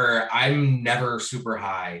things where I'm never super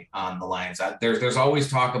high on the Lions. There's always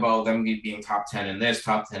talk about them being top 10 in this,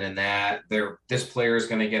 top 10 in that. This player is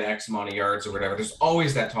going to get X amount of yards or whatever. There's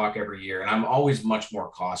always that talk every year, and I'm always much more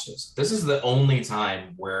cautious. This is the only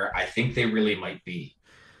time where I think they really might be.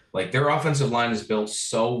 Like, their offensive line is built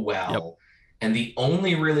so well, yep. And the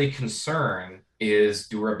only really concern is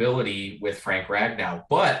durability with Frank Ragnow.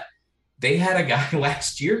 But they had a guy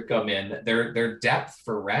last year come in. Their depth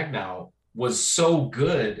for Ragnow was so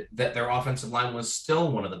good that their offensive line was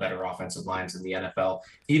still one of the better offensive lines in the NFL,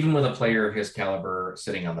 even with a player of his caliber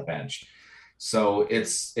sitting on the bench. So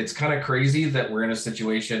it's kind of crazy that we're in a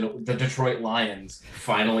situation, the Detroit Lions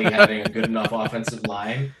finally having a good enough offensive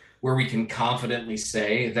line where we can confidently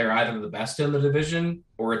say they're either the best in the division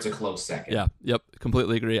or it's a close second. Yeah, yep,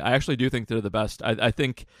 completely agree. I actually do think they're the best. I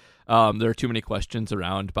think there are too many questions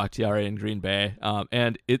around Bakhtiari and Green Bay,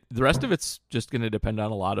 and the rest of it's just going to depend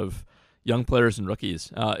on a lot of young players and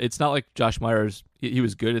rookies. It's not like Josh Myers. He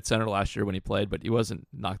was good at center last year when he played, but he wasn't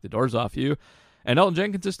knocked the doors off you. And Elton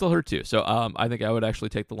Jenkins is still hurt too. So I think I would actually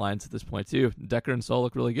take the Lions at this point too. Decker and Sol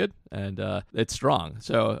look really good, and it's strong.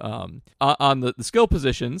 So on the skill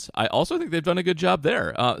positions, I also think they've done a good job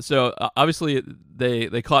there. So obviously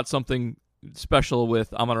they caught something special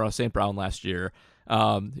with Amon-Ra St. Brown last year,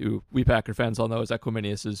 who we Packer fans all know is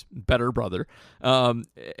Equiminius's better brother. And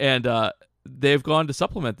they've gone to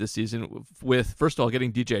supplement this season with, first of all,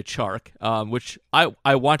 getting DJ Chark, which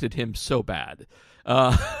I wanted him so bad.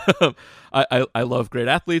 I love great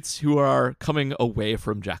athletes who are coming away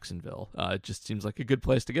from Jacksonville. It just seems like a good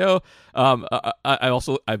place to go.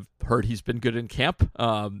 I've heard he's been good in camp.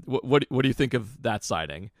 What do you think of that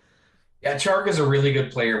signing? Yeah, Chark is a really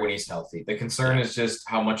good player when he's healthy. The concern is just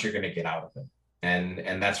how much you're going to get out of him.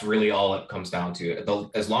 And that's really all it comes down to.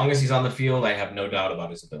 As long as he's on the field, I have no doubt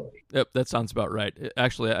about his ability. Yep, that sounds about right.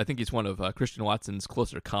 Actually, I think he's one of Christian Watson's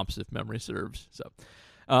closer comps, if memory serves. So,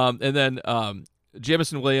 and then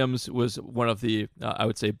Jameson Williams was one of the, I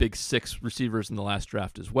would say, big six receivers in the last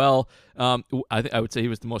draft as well. I would say he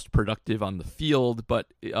was the most productive on the field, but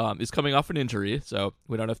is coming off an injury, so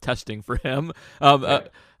we don't have testing for him.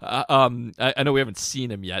 I know we haven't seen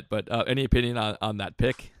him yet, but any opinion on that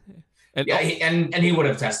pick? And, yeah, he would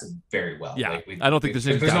have tested very well. Yeah, I don't think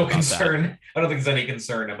there's no concern. I don't think there's any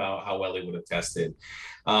concern about how well he would have tested.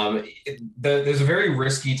 There's a very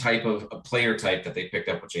risky type of a player type that they picked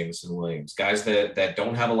up with Jameson Williams. Guys that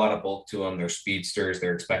don't have a lot of bulk to them. They're speedsters.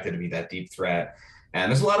 They're expected to be that deep threat. And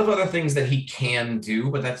there's a lot of other things that he can do,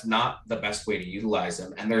 but that's not the best way to utilize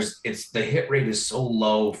him. And the hit rate is so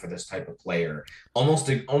low for this type of player, almost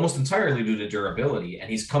entirely due to durability, and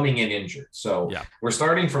he's coming in injured. So We're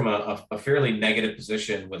starting from a fairly negative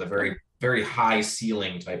position with a very, very high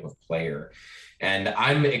ceiling type of player. And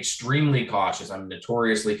I'm extremely cautious. I'm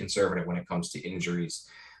notoriously conservative when it comes to injuries.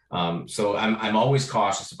 So I'm always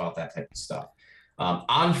cautious about that type of stuff.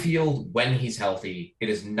 On field, when he's healthy, it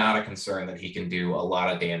is not a concern that he can do a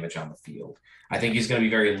lot of damage on the field. I think he's going to be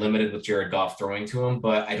very limited with Jared Goff throwing to him,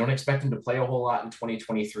 but I don't expect him to play a whole lot in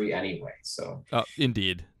 2023 anyway. So,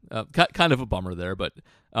 indeed, kind of a bummer there, but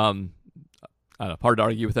I don't know, hard to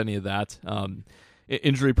argue with any of that.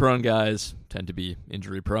 Injury-prone guys tend to be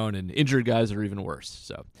injury-prone, and injured guys are even worse.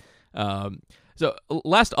 So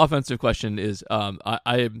last offensive question is,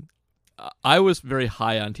 I was very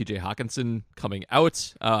high on TJ Hawkinson coming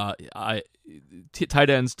out. Tight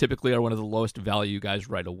ends typically are one of the lowest value guys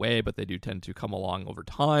right away, but they do tend to come along over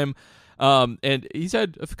time. And he's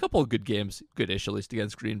had a couple of good games, good-ish at least,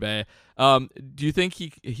 against Green Bay. Do you think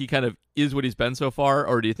he kind of is what he's been so far,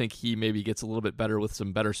 or do you think he maybe gets a little bit better with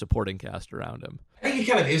some better supporting cast around him? I think he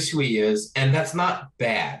kind of is who he is, and that's not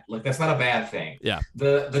bad. Like, that's not a bad thing. Yeah.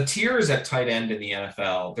 The tiers at tight end in the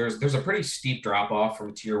NFL, there's a pretty steep drop-off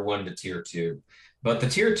from tier 1 to tier 2. But the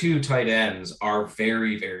tier 2 tight ends are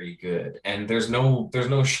very, very good. And there's no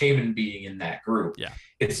shame in being in that group. Yeah.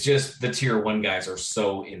 It's just the tier 1 guys are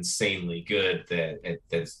so insanely good that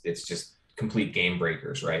it's just complete game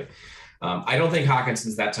breakers, right? I don't think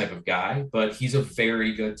Hawkinson's that type of guy, but he's a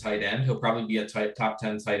very good tight end. He'll probably be a top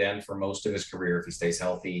 10 tight end for most of his career if he stays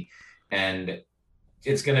healthy. And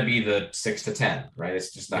it's going to be the 6 to 10, right?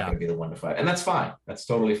 It's just not going to be the 1 to 5, and that's fine. That's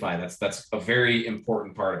totally fine. That's a very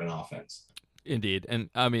important part of an offense. Indeed, and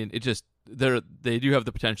I mean, it just they do have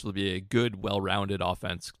the potential to be a good, well-rounded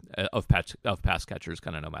offense of pass catchers,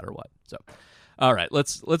 kind of no matter what. So, all right,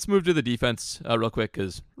 let's move to the defense real quick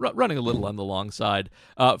because running a little on the long side.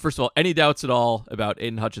 First of all, any doubts at all about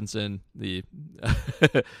Aiden Hutchinson, the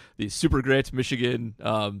the super great Michigan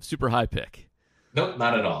super high pick? Nope,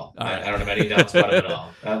 not at all. I don't have any doubts about it at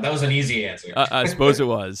all. That was an easy answer. I suppose it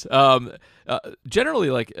was. Generally,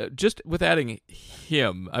 like just with adding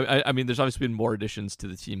him, I mean, there's obviously been more additions to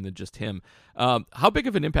the team than just him. How big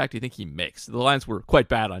of an impact do you think he makes? The Lions were quite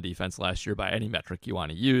bad on defense last year by any metric you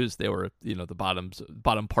want to use. They were, the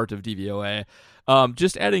bottom part of DVOA.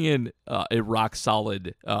 Just adding in a rock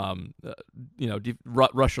solid,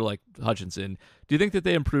 rusher like Hutchinson, do you think that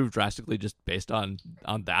they improved drastically just based on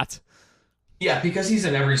that? Yeah, because he's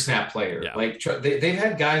an every snap player. Yeah. Like they've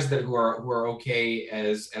had guys who are okay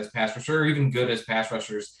as pass rushers or even good as pass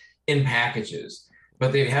rushers in packages,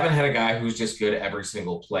 but they haven't had a guy who's just good every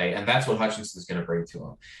single play, and that's what Hutchinson's going to bring to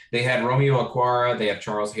them. They had Romeo Okwara, they have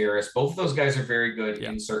Charles Harris. Both of those guys are very good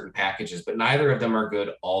in certain packages, but neither of them are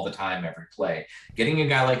good all the time every play. Getting a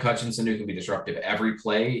guy like Hutchinson who can be disruptive every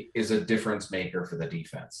play is a difference maker for the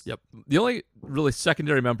defense. Yep. The only really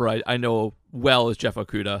secondary member I know well is Jeff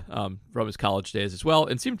Okudah from his college days as well,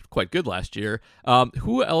 and seemed quite good last year.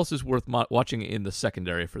 Who else is worth watching in the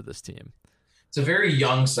secondary for this team? It's a very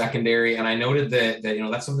young secondary, and I noted that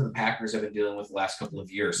that's something the Packers have been dealing with the last couple of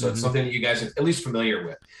years. So it's something that you guys are at least familiar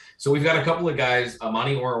with. So we've got a couple of guys.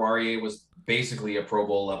 Amani Oruwariye was basically a Pro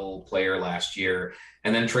Bowl level player last year,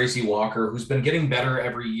 and then Tracy Walker, who's been getting better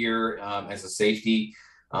every year as a safety.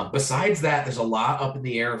 Besides that, there's a lot up in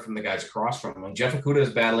the air from the guys across from him. Jeff Okudah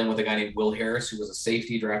is battling with a guy named Will Harris, who was a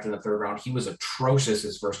safety drafted in the 3rd round. He was atrocious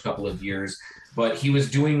his first couple of years, but he was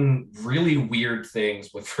doing really weird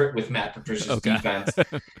things with Matt Patricia's defense.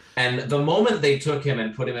 And the moment they took him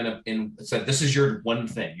and put him in said, "This is your one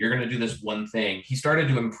thing. You're going to do this one thing," he started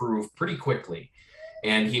to improve pretty quickly.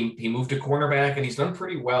 And he moved to cornerback, and he's done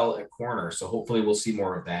pretty well at corner. So hopefully we'll see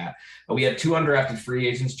more of that. We had 2 undrafted free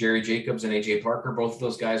agents, Jerry Jacobs and AJ Parker. Both of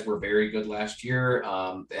those guys were very good last year,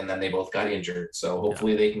 and then they both got injured. So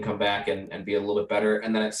hopefully they can come back and be a little bit better.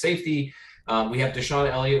 And then at safety, we have Deshaun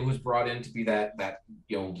Elliott, who's brought in to be that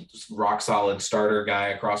rock solid starter guy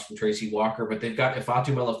across from Tracy Walker. But they've got Ifeatu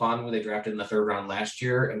Melifonwu, they drafted in the 3rd round last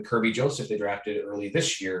year, and Kirby Joseph, they drafted early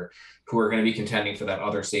this year, who are going to be contending for that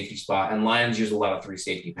other safety spot. And Lions use a lot of 3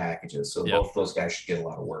 safety packages, so both of those guys should get a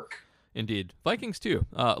lot of work. Indeed. Vikings, too.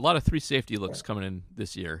 A lot of 3 safety looks coming in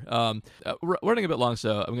this year. Running a bit long,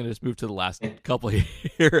 so I'm going to just move to the last couple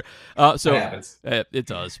here. It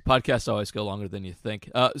does. Podcasts always go longer than you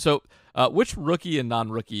think. So which rookie and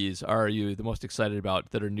non-rookies are you the most excited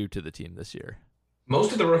about that are new to the team this year?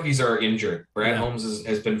 Most of the rookies are injured. Brad Holmes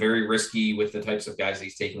has been very risky with the types of guys that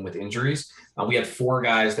he's taking with injuries. We had 4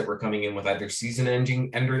 guys that were coming in with either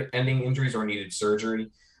season-ending injuries or needed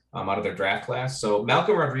surgery out of their draft class. So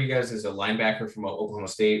Malcolm Rodriguez is a linebacker from Oklahoma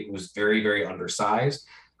State who was very, very undersized,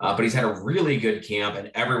 but he's had a really good camp,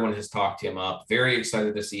 and everyone has talked him up. Very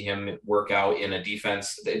excited to see him work out in a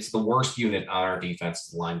defense. It's the worst unit on our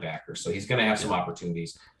defense, linebacker. So he's going to have some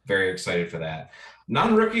opportunities. Very excited for that.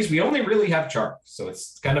 Non-rookies, we only really have Chark, so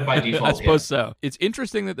it's kind of by default. I suppose so. It's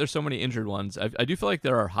interesting that there's so many injured ones. I do feel like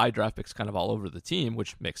there are high draft picks kind of all over the team,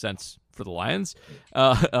 which makes sense for the Lions.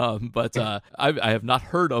 But I have not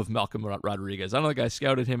heard of Malcolm Rodriguez. I don't think I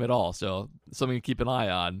scouted him at all, so something to keep an eye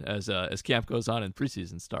on as camp goes on and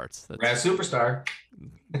preseason starts. Raz Superstar.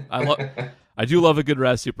 I do love a good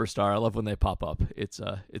Raz Superstar. I love when they pop up. It's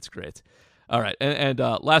great. All right, and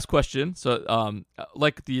last question. So,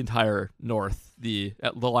 like the entire North, the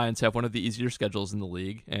Lions have one of the easier schedules in the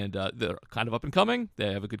league, and they're kind of up and coming.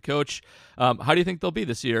 They have a good coach. How do you think they'll be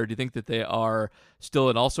this year? Do you think that they are still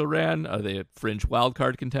an also-ran? Are they fringe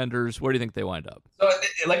wildcard contenders? Where do you think they wind up? So,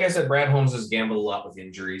 like I said, Brad Holmes has gambled a lot with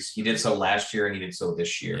injuries. He did so last year, and he did so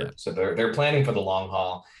this year. Yeah. So they're planning for the long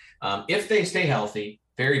haul. If they stay healthy,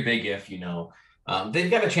 very big if,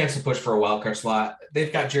 they've got a chance to push for a wildcard slot.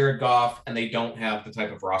 They've got Jared Goff, and they don't have the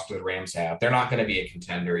type of roster the Rams have. They're not going to be a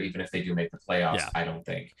contender, even if they do make the playoffs, I don't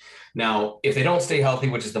think. Now, if they don't stay healthy,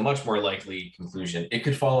 which is the much more likely conclusion, it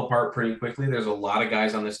could fall apart pretty quickly. There's a lot of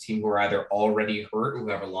guys on this team who are either already hurt, who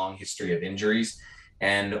have a long history of injuries.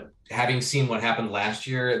 And having seen what happened last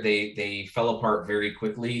year, they fell apart very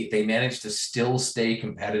quickly. They managed to still stay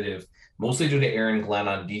competitive, mostly due to Aaron Glenn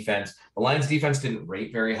on defense. The Lions defense didn't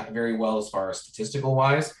rate very, very well as far as statistical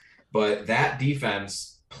wise, but that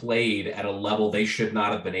defense played at a level they should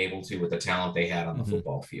not have been able to with the talent they had on the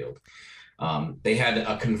football field. They had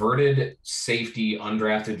a converted safety,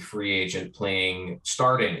 undrafted free agent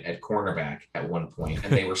starting at cornerback at one point,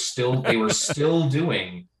 and they were still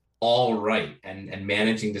doing all right and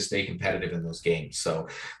managing to stay competitive in those games. So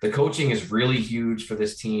the coaching is really huge for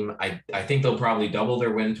this team. I think they'll probably double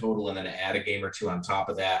their win total and then add a game or two on top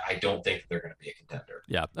of that. I don't think they're going to be a contender.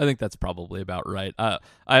 Yeah, I think that's probably about right. I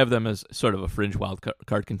have them as sort of a fringe wild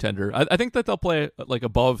card contender. I think that they'll play like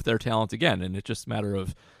above their talent again, and it's just a matter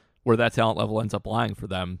of where that talent level ends up lying for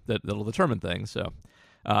them that'll determine things. So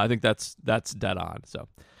I think that's dead on. So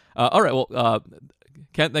all right, well,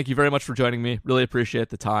 Kent, thank you very much for joining me. Really appreciate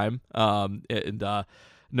the time, and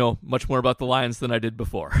know much more about the Lions than I did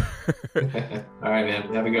before. All right,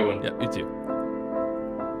 man. Have a good one. Yeah, you too.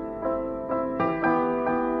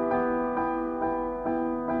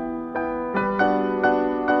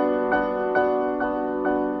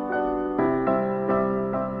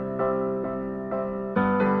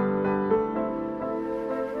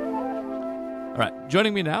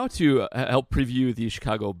 Joining me now to help preview the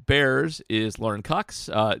Chicago Bears is Lauren Cox,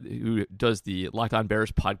 who does the Locked On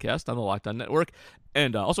Bears podcast on the Locked On Network,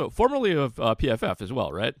 and also formerly of PFF as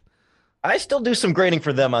well, right? I still do some grading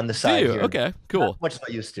for them on the side. Do you? Here. Okay, cool. Not much as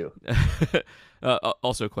I used to.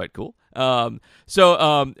 Also quite cool.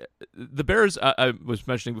 So the Bears, I was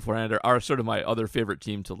mentioning beforehand, are sort of my other favorite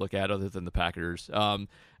team to look at other than the Packers.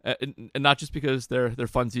 And not just because they're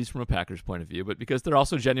funsies from a Packers point of view, but because they're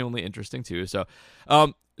also genuinely interesting too. So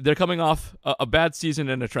they're coming off a bad season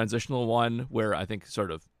and a transitional one where I think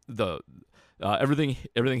sort of everything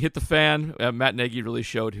hit the fan. Matt Nagy really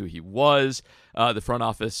showed who he was. The front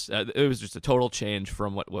office, it was just a total change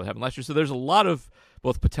from what happened last year. So there's a lot of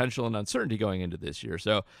both potential and uncertainty going into this year.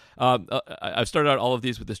 So I've started out all of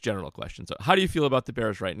these with this general question. So how do you feel about the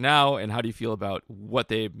Bears right now, and how do you feel about what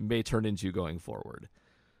they may turn into going forward?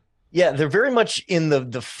 Yeah, they're very much in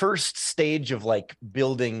the first stage of like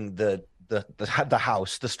building the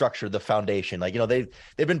house, the structure, the foundation. Like, they've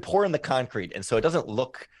been pouring the concrete, and so it doesn't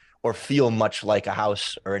look or feel much like a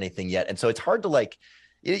house or anything yet. And so it's hard to like,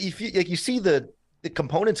 if you see the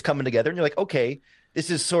components coming together, and you're like, okay, this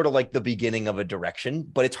is sort of like the beginning of a direction,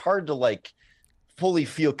 but it's hard to like fully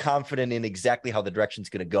feel confident in exactly how the direction's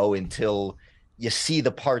going to go until you see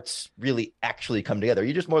the parts really actually come together.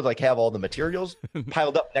 You just more like have all the materials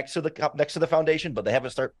piled up next to the foundation, but they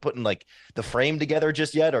haven't started putting like the frame together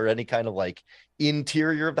just yet, or any kind of like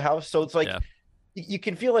interior of the house. So it's like, you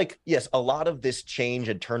can feel like, yes, a lot of this change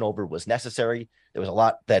and turnover was necessary. There was a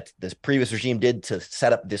lot that this previous regime did to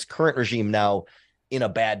set up this current regime now in a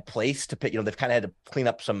bad place to pick. They've kind of had to clean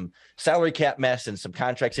up some salary cap mess and some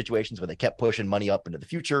contract situations where they kept pushing money up into the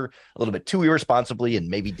future a little bit too irresponsibly, and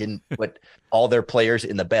maybe didn't put all their players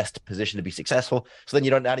in the best position to be successful. So then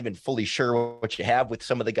you're not even fully sure what you have with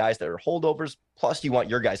some of the guys that are holdovers. Plus you want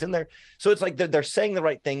your guys in there. So it's like they're saying the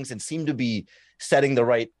right things and seem to be setting the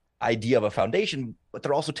right idea of a foundation, but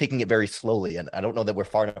they're also taking it very slowly. And I don't know that we're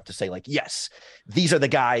far enough to say like, yes, these are the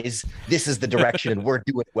guys, this is the direction, and we're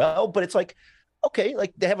doing well. But it's like, okay,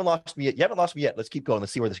 like they haven't lost me yet. You haven't lost me yet. Let's keep going.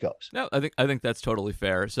 Let's see where this goes. No, I think that's totally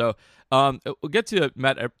fair. So we'll get to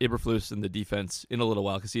Matt Eberflus in the defense in a little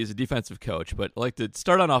while because he is a defensive coach. But I'd like to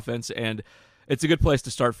start on offense, and it's a good place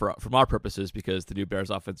to start from our purposes because the new Bears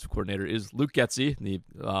offensive coordinator is Luke Getsy, the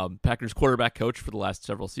Packers quarterback coach for the last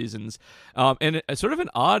several seasons, and a sort of an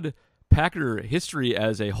odd Packer history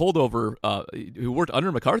as a holdover who worked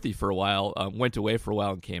under McCarthy for a while, went away for a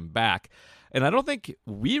while and came back. And I don't think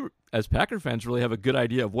we, as Packer fans, really have a good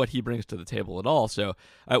idea of what he brings to the table at all. So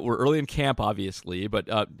we're early in camp, obviously, but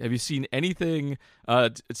have you seen anything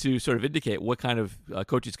to sort of indicate what kind of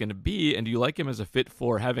coach he's going to be? And do you like him as a fit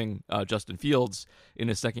for having Justin Fields in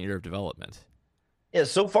his second year of development? Yeah,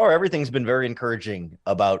 so far everything's been very encouraging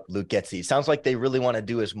about Luke Getsy. It sounds like they really want to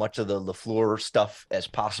do as much of the LaFleur stuff as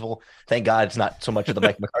possible. Thank God it's not so much of the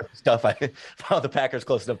Mike McCarthy stuff. I found the Packers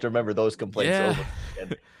close enough to remember those complaints over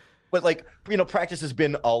again. But like, practice has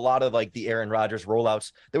been a lot of like the Aaron Rodgers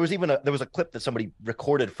rollouts. There was a clip that somebody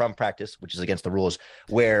recorded from practice, which is against the rules,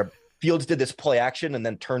 where Fields did this play action and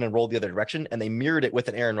then turn and roll the other direction. And they mirrored it with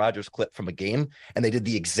an Aaron Rodgers clip from a game. And they did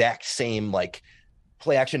the exact same like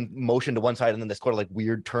play action motion to one side, and then this sort of like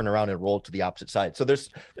weird turn around and roll to the opposite side. So there's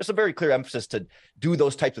a very clear emphasis to do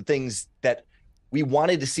those types of things that we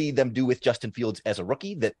wanted to see them do with Justin Fields as a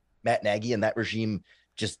rookie, that Matt Nagy and that regime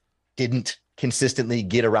just didn't consistently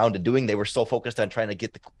get around to doing. They were so focused on trying to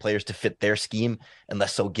get the players to fit their scheme and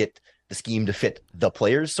less so get the scheme to fit the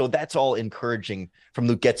players. So that's all encouraging from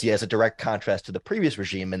Luke Getsy as a direct contrast to the previous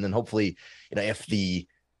regime. And then hopefully, if the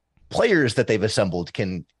players that they've assembled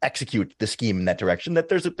can execute the scheme in that direction, that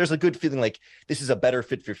there's a good feeling like this is a better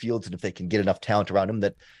fit for Fields. And if they can get enough talent around him,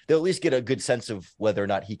 that they'll at least get a good sense of whether or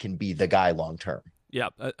not he can be the guy long term. Yeah,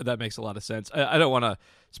 that makes a lot of sense. I don't want to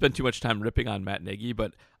spend too much time ripping on Matt Nagy,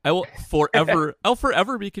 but I will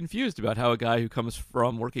forever be confused about how a guy who comes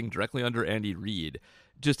from working directly under Andy Reid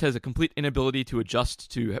just has a complete inability to adjust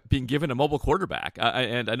to being given a mobile quarterback.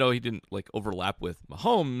 And I know he didn't like overlap with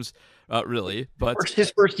Mahomes, really, but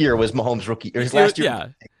his first year was Mahomes' rookie, or his last year.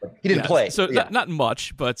 Yeah, he didn't play, so not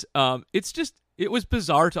much. But it was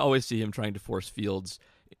bizarre to always see him trying to force Fields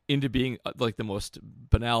into being like the most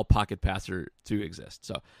banal pocket passer to exist.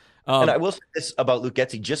 So, and I will say this about Luke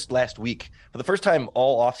Getsy. Just last week, for the first time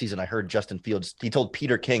all offseason, I heard Justin Fields. He told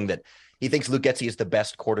Peter King that he thinks Luke Getsy is the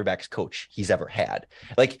best quarterbacks coach he's ever had.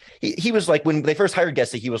 Like he was like, when they first hired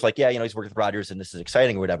Getsy, he was like, yeah, he's worked with Rodgers and this is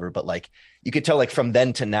exciting or whatever. But like, you could tell like from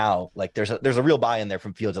then to now, like there's a real buy in there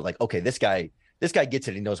from Fields that like, okay, this guy gets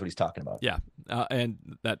it. He knows what he's talking about. Yeah, and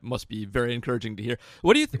that must be very encouraging to hear.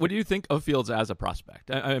 What do you think of Fields as a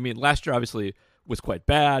prospect? I mean, last year obviously was quite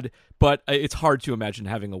bad, but it's hard to imagine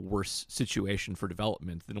having a worse situation for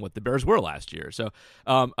development than what the Bears were last year. So,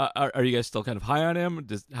 are you guys still kind of high on him?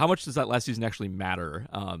 How much does that last season actually matter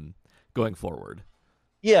going forward?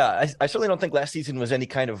 Yeah, I certainly don't think last season was any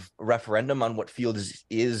kind of referendum on what Fields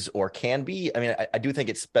is or can be. I mean, I do think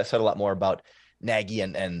it's said a lot more about Nagy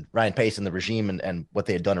and Ryan Pace and the regime and what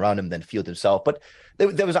they had done around him than Fields himself. But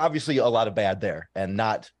there was obviously a lot of bad there, and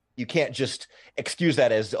you can't just excuse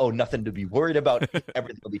that as, oh, nothing to be worried about.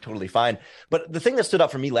 Everything will be totally fine. But the thing that stood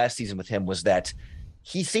out for me last season with him was that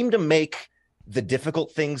he seemed to make the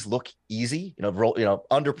difficult things look easy,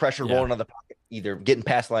 under pressure, rolling on the pocket, either getting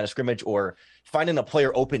past the line of scrimmage or finding a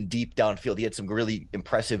player open deep downfield. He had some really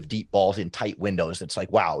impressive deep balls in tight windows. It's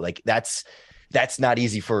like, wow, like that's not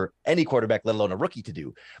easy for any quarterback, let alone a rookie, to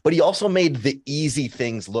do. But he also made the easy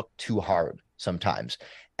things look too hard sometimes.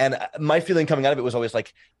 And my feeling coming out of it was always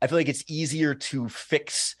like, I feel like it's easier to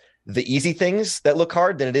fix the easy things that look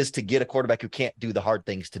hard than it is to get a quarterback who can't do the hard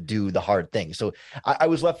things to do the hard things. So I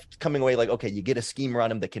was left coming away like, okay, you get a scheme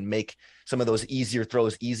around him that can make some of those easier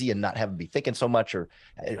throws easy and not have him be thinking so much or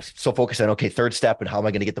so focused on, okay, third step and how am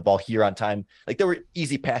I going to get the ball here on time? Like there were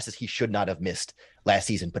easy passes he should not have missed last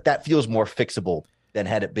season, but that feels more fixable than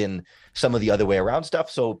had it been some of the other way around stuff.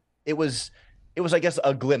 So it was, I guess,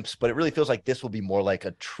 a glimpse, but it really feels like this will be more like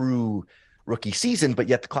a true rookie season, but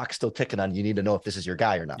yet the clock's still ticking on. You need to know if this is your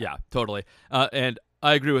guy or not. Yeah, totally. And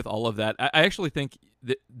I agree with all of that. I actually think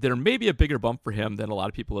that there may be a bigger bump for him than a lot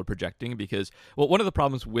of people are projecting because, well, one of the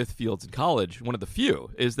problems with Fields in college, one of the few,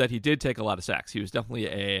 is that he did take a lot of sacks. He was definitely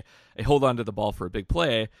a hold on to the ball for a big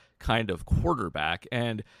play kind of quarterback.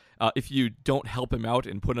 And if you don't help him out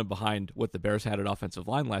and put him behind what the Bears had at offensive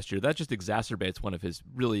line last year, that just exacerbates one of his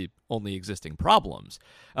really only existing problems.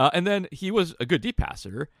 And then he was a good deep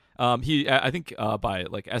passer. I think by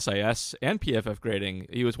like SIS and PFF grading,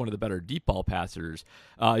 he was one of the better deep ball passers.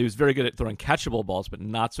 He was very good at throwing catchable balls, but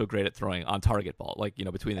not so great at throwing on target ball, like,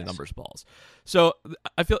 between the numbers balls. So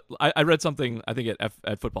I feel I read something, I think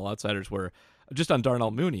at Football Outsiders, where just on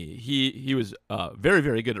Darnell Mooney, he was very,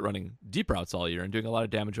 very good at running deep routes all year and doing a lot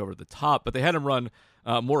of damage over the top, but they had him run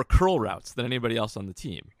more curl routes than anybody else on the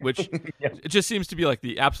team, which it just seems to be like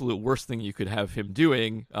the absolute worst thing you could have him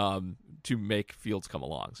doing to make Fields come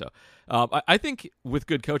along. So I think with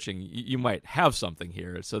good coaching, you might have something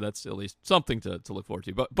here. So that's at least something to look forward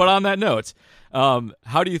to. But on that note,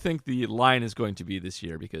 how do you think the line is going to be this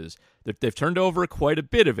year? Because they've turned over quite a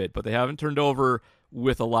bit of it, but they haven't turned over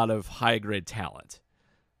with a lot of high grade talent.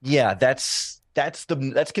 Yeah, that's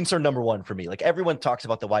concern number one for me. Like everyone talks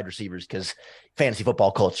about the wide receivers because fantasy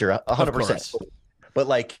football culture, 100%. But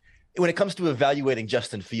like when it comes to evaluating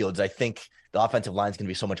Justin Fields, I think the offensive line is going to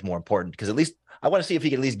be so much more important because at least I want to see if he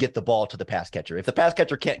can at least get the ball to the pass catcher. If the pass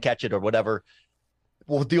catcher can't catch it or whatever,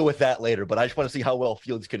 we'll deal with that later. But I just want to see how well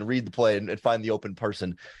Fields can read the play and find the open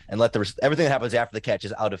person and let everything that happens after the catch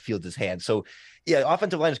is out of Fields' hands. So yeah,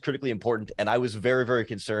 offensive line is critically important. And I was very, very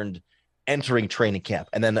concerned entering training camp.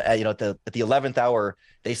 And then, at the 11th hour,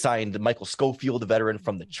 they signed Michael Schofield, a veteran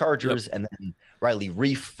from the Chargers, and then Riley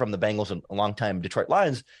Reif from the Bengals and a longtime Detroit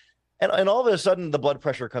Lions. And all of a sudden, the blood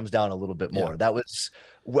pressure comes down a little bit more. Yeah. That was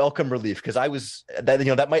welcome relief because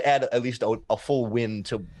that might add at least a full win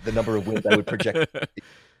to the number of wins I would project.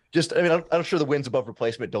 I'm sure the wins above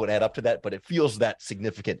replacement don't add up to that, but it feels that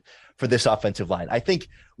significant for this offensive line. I think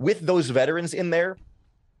with those veterans in there,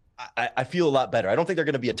 I feel a lot better. I don't think they're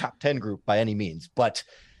going to be a top 10 group by any means, but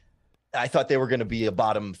I thought they were going to be a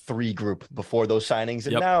bottom 3 group before those signings.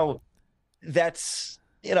 And now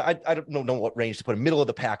I don't know what range to put him. Middle of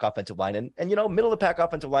the pack offensive line, and middle of the pack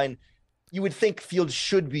offensive line, you would think Fields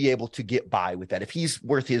should be able to get by with that. If he's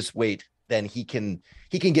worth his weight, then he can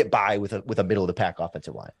get by with a middle of the pack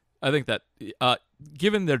offensive line. I think that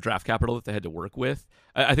given their draft capital that they had to work with,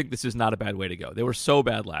 I think this is not a bad way to go. They were so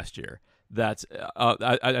bad last year that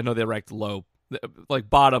I know they ranked low, like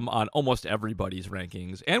bottom on almost everybody's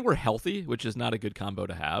rankings, and were healthy, which is not a good combo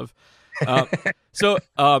to have. So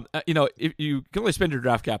if you can only spend your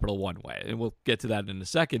draft capital one way, and we'll get to that in a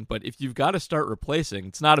second, but if you've got to start replacing,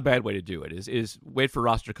 it's not a bad way to do it, is wait for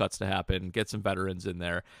roster cuts to happen, get some veterans in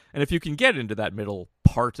there. And if you can get into that middle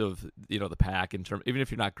part of, the pack even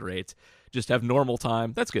if you're not great, just have normal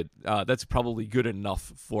time, that's good. That's probably good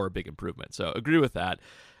enough for a big improvement. So agree with that.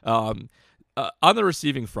 On the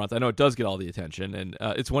receiving front, I know it does get all the attention, and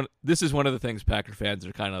this is one of the things Packer fans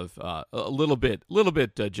are kind of a little bit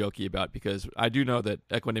jokey about, because I do know that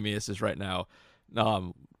Equanimeous is right now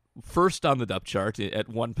first on the depth chart at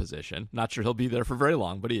one position. Not sure he'll be there for very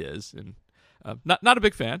long, but he is, and not a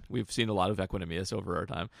big fan. We've seen a lot of Equanimeous over our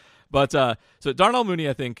time, but so Darnell Mooney,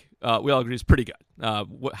 I think we all agree is pretty good.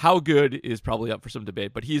 How good is probably up for some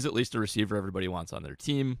debate, but he's at least a receiver everybody wants on their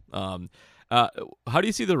team. How do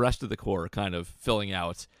you see the rest of the core kind of filling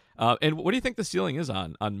out? And what do you think the ceiling is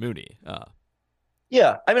on Mooney?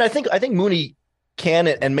 Yeah, I mean, I think Mooney can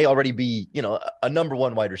and may already be, a number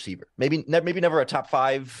one wide receiver. Maybe never a top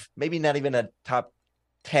 5, maybe not even a top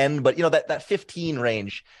 10, but that 15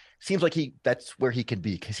 range seems like that's where he could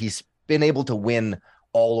be, because he's been able to win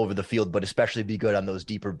all over the field, but especially be good on those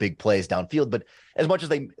deeper big plays downfield. But as much as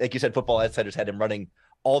they, like you said, Football Outsiders had him running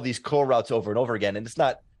all these core routes over and over again, and it's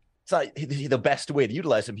not the best way to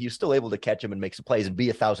utilize him. He was still able to catch him and make some plays and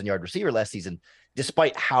be a 1,000-yard receiver last season,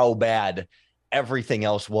 despite how bad everything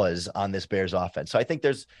else was on this Bears offense. So I think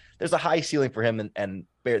there's a high ceiling for him, and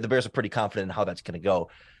the Bears are pretty confident in how that's going to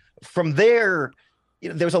go. From there,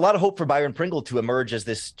 there's a lot of hope for Byron Pringle to emerge as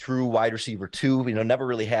this true wide receiver too. Never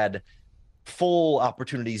really had full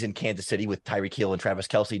opportunities in Kansas City with Tyreek Hill and Travis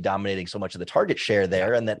Kelce dominating so much of the target share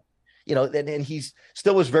there, and that. And he's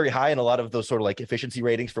still was very high in a lot of those sort of like efficiency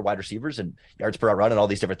ratings for wide receivers and yards per out run and all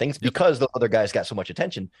these different things, because the other guys got so much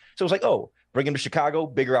attention. So it was like, bring him to Chicago,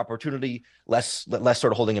 bigger opportunity, less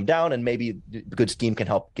sort of holding him down, and maybe the good scheme can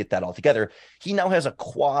help get that all together. He now has a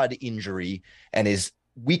quad injury and is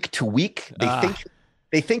week to week.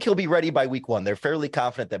 They think he'll be ready by week 1. They're fairly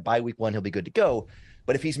confident that by week 1 he'll be good to go.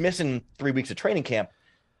 But if he's missing 3 weeks of training camp,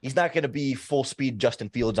 he's not going to be full speed Justin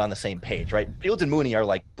Fields on the same page, right? Fields and Mooney are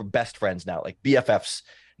like best friends now, like BFFs.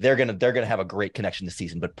 They're gonna have a great connection this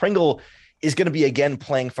season. But Pringle is going to be again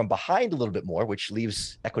playing from behind a little bit more, which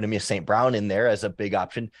leaves Equanimeous St. Brown in there as a big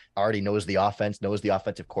option. Already knows the offense, knows the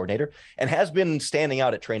offensive coordinator, and has been standing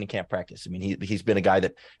out at training camp practice. I mean, he's been a guy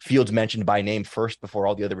that Fields mentioned by name first before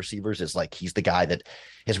all the other receivers. Is like he's the guy that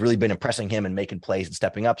has really been impressing him and making plays and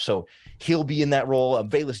stepping up. So he'll be in that role.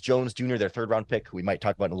 Velus Jones Jr., their 3rd round pick, who we might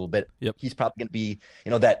talk about in a little bit. Yep. He's probably going to be,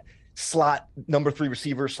 that slot number 3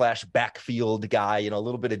 receiver / backfield guy, a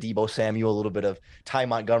little bit of Deebo Samuel, a little bit of Ty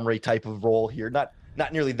Montgomery type of role here. Not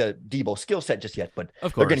nearly the Deebo skill set just yet, but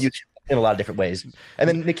of course they're going to use him in a lot of different ways. And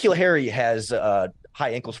then N'Keal Harry has a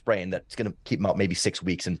high ankle sprain that's going to keep him out maybe 6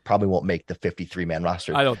 weeks and probably won't make the 53-man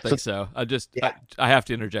roster. I don't think so. I have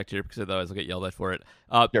to interject here because otherwise I'll get yelled at for it.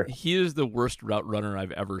 Sure. He is the worst route runner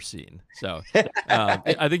I've ever seen. So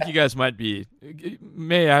I think you guys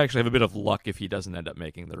may actually have a bit of luck if he doesn't end up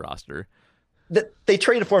making the roster. They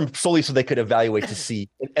traded for him solely so they could evaluate to see,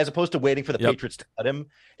 as opposed to waiting for the Patriots to cut him.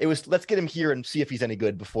 It was, let's get him here and see if he's any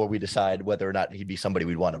good before we decide whether or not he'd be somebody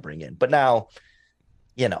we'd want to bring in. But now,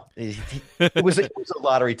 it was a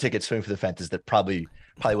lottery ticket swing for the fences that probably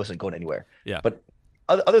wasn't going anywhere. Yeah. But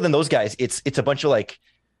other than those guys, it's a bunch of like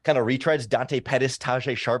kind of retreads. Dante Pettis,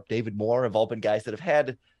 Tajay Sharp, David Moore have all been guys that have had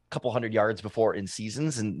a couple hundred yards before in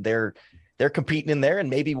seasons, and they're competing in there. And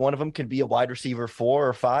maybe one of them can be a wide receiver 4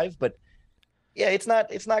 or 5, but yeah, it's not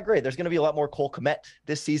great. There's going to be a lot more Cole Kmet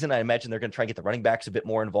this season. I imagine they're going to try and get the running backs a bit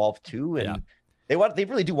more involved too. And they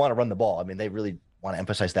really do want to run the ball. I mean, they really want to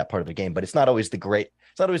emphasize that part of the game, but it's not always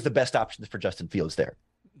the best options for Justin Fields there.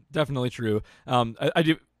 Definitely true. I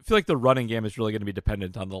do feel like the running game is really going to be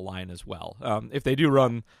dependent on the line as well. If they do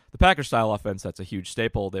run the Packers style offense, that's a huge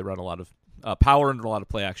staple. They run a lot of power and a lot of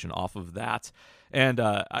play action off of that. And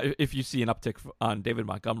if you see an uptick on David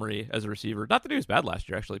Montgomery as a receiver, not that he was bad last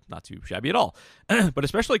year, actually not too shabby at all, but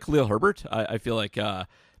especially Khalil Herbert, I feel like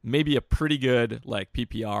maybe a pretty good like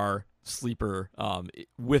PPR sleeper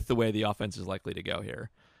with the way the offense is likely to go here.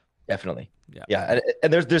 Definitely. Yeah. Yeah.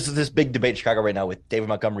 And there's this big debate in Chicago right now with David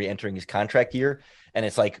Montgomery entering his contract year. And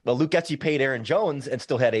it's like, well, Luke Getsy paid Aaron Jones and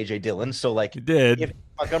still had AJ Dillon. So like, He did. if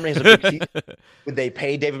Montgomery has a big season, would they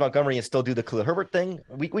pay David Montgomery and still do the Khalil Herbert thing?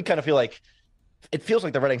 We kind of feel like it feels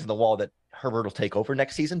like the writing's on the wall that Herbert will take over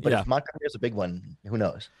next season. But if Montgomery has a big one, who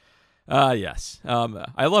knows? Yes.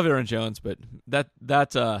 I love Aaron Jones, but that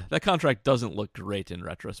contract doesn't look great in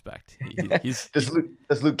retrospect. Does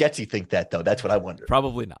Luke Getsy think that though? That's what I wonder.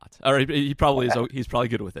 Probably not. All right, he probably is. He's probably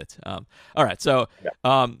good with it. All right, so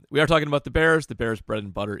we are talking about the Bears. The Bears' bread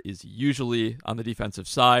and butter is usually on the defensive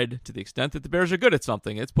side. To the extent that the Bears are good at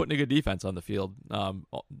something, it's putting a good defense on the field.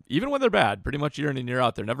 Even when they're bad, pretty much year in and year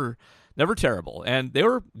out, they're never terrible. And they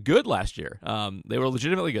were good last year. They were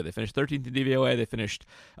legitimately good. They finished 13th in DVOA. They finished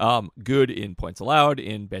good in points allowed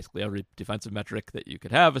in basically every defensive metric that you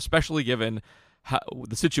could have, especially given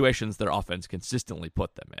the situations their offense consistently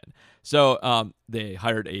put them in. So they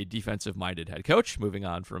hired a defensive-minded head coach, moving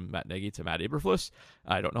on from Matt Nagy to Matt Eberflus.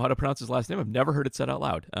 I don't know how to pronounce his last name. I've never heard it said out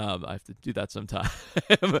loud. I have to do that sometime.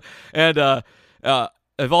 And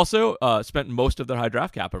they've also spent most of their high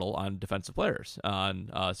draft capital on defensive players, on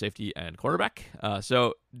safety and quarterback.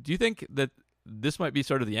 So do you think that this might be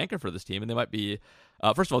sort of the anchor for this team, and they might be,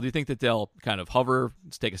 first of all, do you think that they'll kind of hover,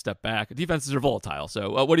 take a step back? Defenses are volatile,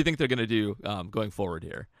 so what do you think they're going to do going forward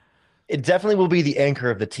here? It definitely will be the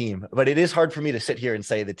anchor of the team, but it is hard for me to sit here and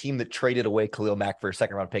say the team that traded away Khalil Mack for a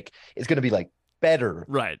second-round pick is going to be like better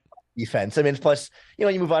defense. I mean, plus, you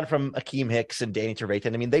move on from Akeem Hicks and Danny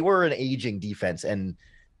Trevathan. I mean, they were an aging defense, and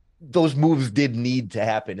those moves did need to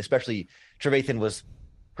happen, especially Trevathan was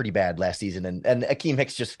pretty bad last season, and Akeem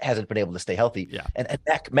Hicks just hasn't been able to stay healthy. Yeah. And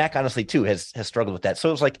Mac honestly too has struggled with that. So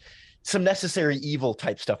it was like some necessary evil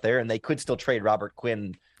type stuff there, and they could still trade Robert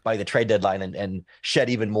Quinn by the trade deadline and shed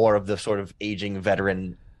even more of the sort of aging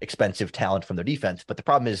veteran expensive talent from their defense. But the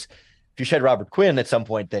problem is, if you shed Robert Quinn at some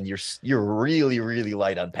point, then you're really, really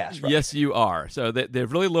light on pass rush. Yes, you are. So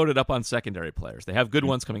they've really loaded up on secondary players. They have good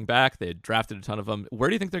ones coming back. They drafted a ton of them. Where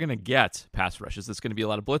do you think they're going to get pass rush? Is this going to be a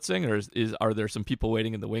lot of blitzing, or are there some people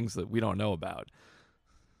waiting in the wings that we don't know about?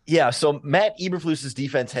 Yeah, so Matt Eberflus's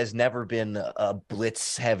defense has never been a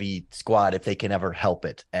blitz-heavy squad if they can ever help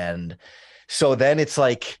it. And so then it's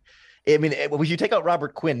like, I mean, when you take out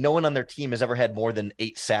Robert Quinn, no one on their team has ever had more than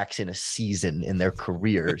 8 sacks in a season in their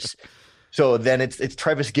careers. So then it's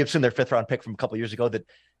Travis Gibson, their 5th round pick from a couple of years ago, that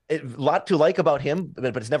a lot to like about him,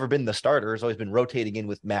 but it's never been the starter. It's always been rotating in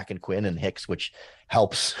with Mack and Quinn and Hicks, which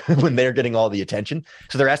helps when they're getting all the attention.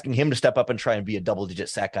 So they're asking him to step up and try and be a double-digit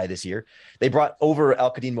sack guy this year. They brought over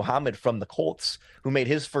Al-Qadim Muhammad from the Colts, who made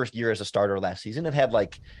his first year as a starter last season and had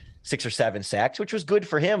like 6 or 7 sacks, which was good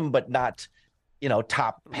for him, but not,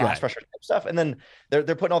 top pass rusher type stuff. And then they're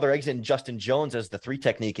putting all their eggs in Justin Jones as the 3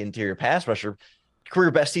 technique interior pass rusher.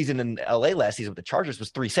 Career best season in LA last season with the Chargers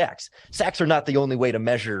was 3 sacks. Sacks are not the only way to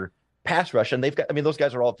measure pass rush. And those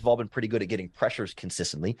guys have all been pretty good at getting pressures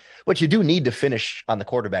consistently, which you do need to finish on the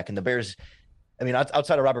quarterback. And the Bears, I mean,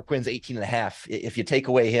 outside of Robert Quinn's 18.5, if you take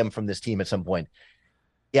away him from this team at some point,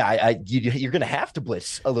 you're going to have to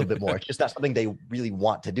blitz a little bit more. It's just not something they really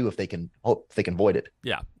want to do if they can avoid it.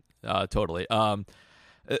 Yeah, totally.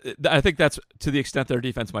 I think that's, to the extent their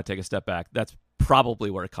defense might take a step back, that's probably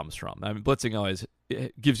where it comes from. I mean, blitzing always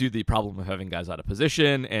gives you the problem of having guys out of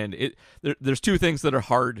position, and there's 2 things that are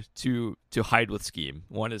hard to hide with scheme.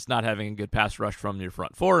 One is not having a good pass rush from your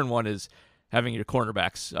front 4, and one is having your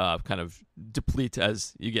cornerbacks kind of deplete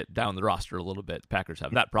as you get down the roster a little bit. Packers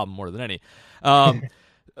have that problem more than any.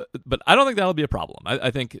 But I don't think that'll be a problem. I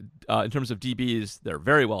think in terms of DBs, they're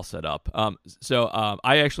very well set up. So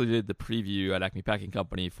I actually did the preview at Acme Packing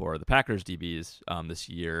Company for the Packers DBs this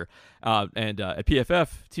year. And at PFF,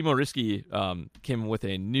 Timo Risky came with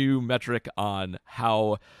a new metric on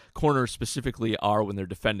how corners specifically are when they're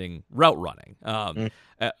defending route running.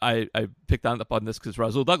 I picked up on this because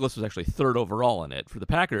Rasul Douglas was actually 3rd overall in it for the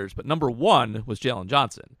Packers, but number 1 was Jalen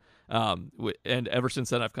Johnson. And ever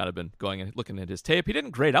since then, I've kind of been going and looking at his tape. He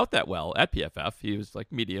didn't grade out that well at PFF. He was like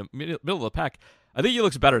middle of the pack. I think he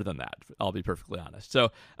looks better than that, I'll be perfectly honest.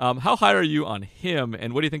 So how high are you on him,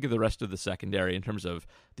 and what do you think of the rest of the secondary in terms of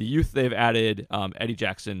the youth they've added, Eddie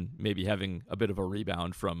Jackson maybe having a bit of a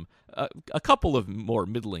rebound from a couple of more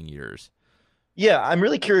middling years? Yeah, I'm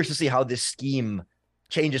really curious to see how this scheme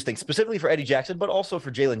changes things, specifically for Eddie Jackson, but also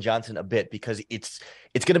for Jalen Johnson a bit, because it's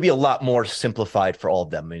going to be a lot more simplified for all of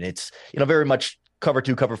them. I mean, it's, very much cover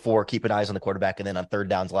 2, cover 4, keeping eyes on the quarterback, and then on third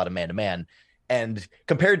downs, a lot of man-to-man. And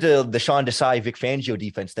compared to the Sean Desai, Vic Fangio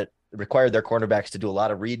defense that required their cornerbacks to do a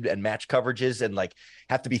lot of read and match coverages and like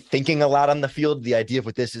have to be thinking a lot on the field, the idea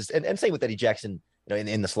with this is, and same with Eddie Jackson,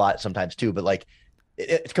 in the slot sometimes too, but like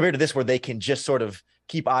it's compared to this where they can just sort of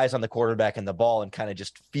keep eyes on the quarterback and the ball and kind of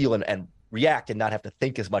just feel and react and not have to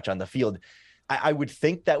think as much on the field. I would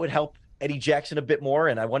think that would help Eddie Jackson a bit more.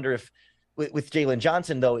 And I wonder if with Jalen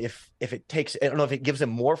Johnson, though, if it takes, I don't know if it gives him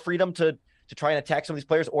more freedom to try and attack some of these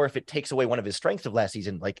players, or if it takes away one of his strengths of last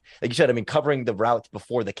season. Like you said, I mean, covering the routes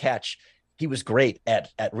before the catch, he was great at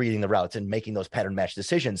reading the routes and making those pattern match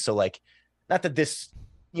decisions. So like, not that this,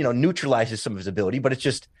 neutralizes some of his ability, but it's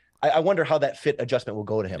just, I wonder how that fit adjustment will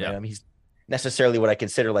go to him. Yeah. I mean, he's necessarily what I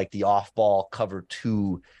consider like the off ball cover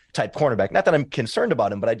 2 type cornerback. Not that I'm concerned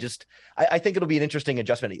about him, but I think it'll be an interesting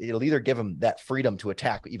adjustment. It'll either give him that freedom to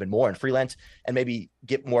attack even more in freelance and maybe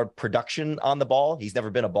get more production on the ball. He's never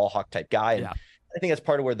been a ball hawk type guy. And I think that's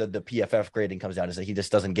part of where the PFF grading comes down, is that he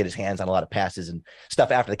just doesn't get his hands on a lot of passes and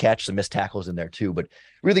stuff after the catch. Some missed tackles in there too, but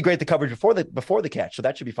really great the coverage before the catch. So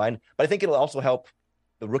that should be fine. But I think it'll also help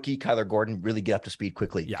the rookie Kyler Gordon really get up to speed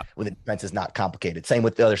quickly when the defense is not complicated. Same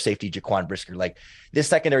with the other safety, Jaquan Brisker. Like, this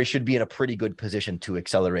secondary should be in a pretty good position to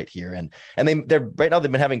accelerate here. And they're right now,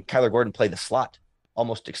 they've been having Kyler Gordon play the slot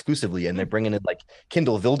almost exclusively, and they're bringing in like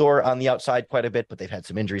Kindle Vildor on the outside quite a bit, but they've had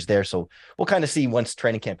some injuries there. So we'll kind of see once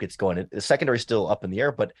training camp gets going. The secondary is still up in the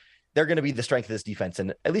air, but they're going to be the strength of this defense.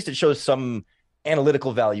 And at least it shows some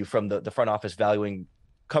analytical value from the front office valuing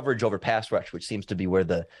coverage over pass rush, which seems to be where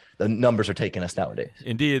the numbers are taking us nowadays.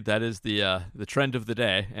 Indeed, that is the trend of the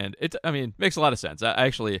day, and it makes a lot of sense. I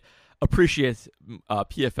actually appreciate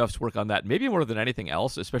PFF's work on that, maybe more than anything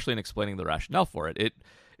else, especially in explaining the rationale for it.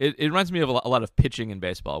 It reminds me of a lot of pitching in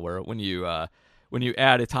baseball, where when you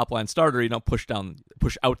add a top line starter, you don't push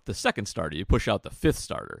out the second starter, you push out the fifth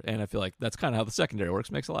starter, and I feel like that's kind of how the secondary works.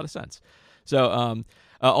 Makes a lot of sense. So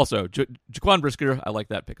also, Jaquan Brisker, I like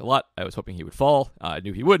that pick a lot. I was hoping he would fall. I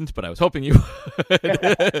knew he wouldn't, but I was hoping he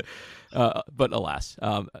would. But alas.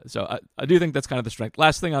 So I do think that's kind of the strength.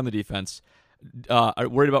 Last thing on the defense, are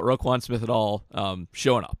worried about Roquan Smith at all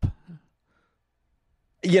showing up?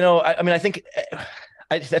 I think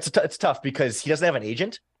it's tough because he doesn't have an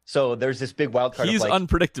agent. So there's this big wild card. He's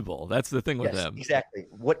unpredictable. That's the thing with him. Exactly.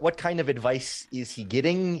 What kind of advice is he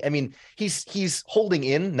getting? I mean, he's holding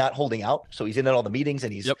in, not holding out. So he's in at all the meetings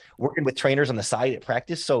and he's working with trainers on the side at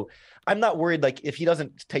practice. So I'm not worried. Like, if he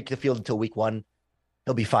doesn't take the field until week 1,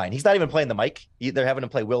 he'll be fine. He's not even playing the mic. They're having him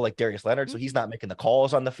play Will like Darius Leonard. So he's not making the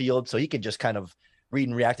calls on the field. So he can just kind of read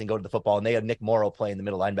and react and go to the football. And they have Nick Morrow playing the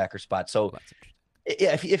middle linebacker spot. So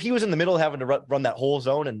if he was in the middle having to run that whole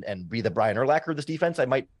zone and be the Brian Urlacher of this defense, I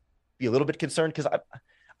might be a little bit concerned, because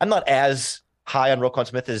I'm not as high on Roquan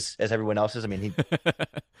Smith as everyone else is. I mean,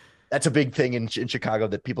 that's a big thing in Chicago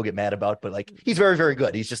that people get mad about, but like, he's very, very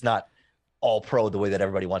good. He's just not all pro the way that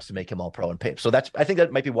everybody wants to make him all pro and pay. So I think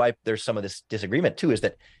that might be why there's some of this disagreement too, is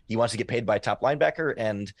that he wants to get paid by a top linebacker,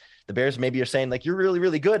 and the Bears maybe are saying like, you're really,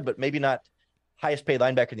 really good, but maybe not highest paid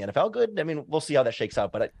linebacker in the NFL good. I mean, we'll see how that shakes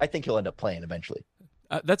out, but I think he'll end up playing eventually.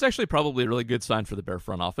 That's actually probably a really good sign for the Bear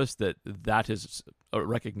front office that is a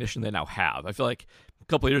recognition they now have. I feel like a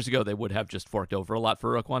couple of years ago they would have just forked over a lot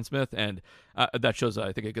for Roquan Smith, and that shows,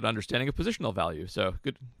 I think, a good understanding of positional value. So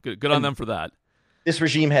good on them for that. This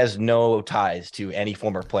regime has no ties to any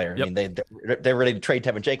former player. I mean, they're ready to trade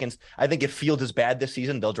Tevin Jenkins. I think if Fields is bad this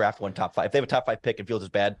season, they'll draft one top 5. If they have a top 5 pick and Fields is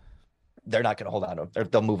bad, they're not going to hold on to him.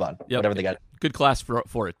 They'll move on. Whatever they got. Good class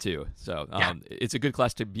for it too. So it's a good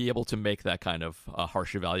class to be able to make that kind of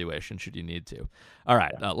harsh evaluation should you need to. All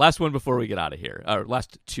right, last one before we get out of here.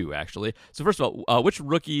 Last two actually. So first of all, which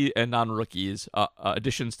rookie and non-rookies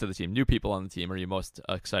additions to the team, new people on the team, are you most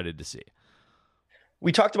excited to see?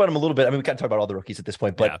 We talked about him a little bit. I mean, we kind of talked about all the rookies at this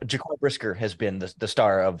point, but Jaquan Brisker has been the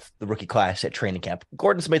star of the rookie class at training camp.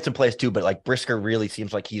 Gordon's made some plays too, but like, Brisker really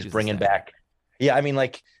seems like he's bringing back. Yeah, I mean,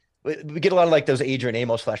 like, we get a lot of like those Adrian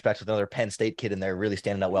Amos flashbacks with another Penn State kid in there really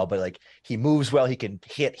standing out well, but like, he moves well, he can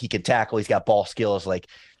hit, he can tackle, he's got ball skills. Like,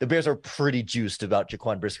 the Bears are pretty juiced about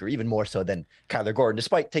Jaquan Brisker, even more so than Kyler Gordon,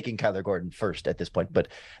 despite taking Kyler Gordon first at this point. But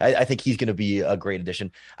I think he's going to be a great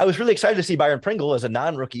addition. I was really excited to see Byron Pringle as a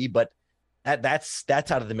non-rookie, but that's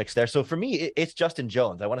out of the mix there. So for me, it's Justin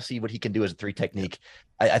Jones. I want to see what he can do as a 3 technique.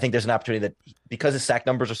 I think there's an opportunity that, because his sack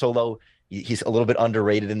numbers are so low, he's a little bit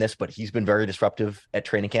underrated in this, but he's been very disruptive at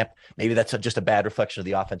training camp. Maybe that's just a bad reflection of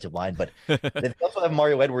the offensive line, but they also have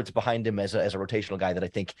Mario Edwards behind him as a rotational guy that I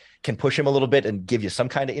think can push him a little bit and give you some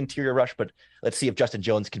kind of interior rush. But let's see if Justin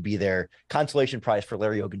Jones can be their consolation prize for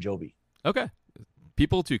Larry Ogunjobi. Okay.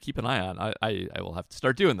 people to keep an eye on. I will have to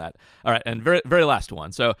start doing that. All right, and very very last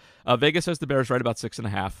one. So Vegas has the Bears right about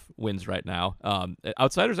 6.5 wins right now.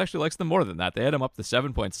 Outsiders actually likes them more than that. They had them up to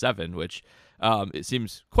 7.7, which it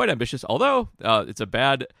seems quite ambitious. Although it's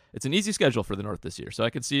an easy schedule for the North this year, so I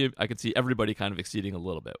can see everybody kind of exceeding a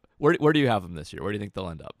little bit. Where do you have them this year? Where do you think they'll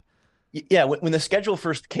end up? Yeah, when the schedule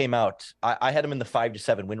first came out, I had them in the 5 to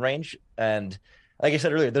 7 win range, and like I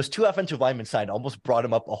said earlier, those 2 offensive linemen signed almost brought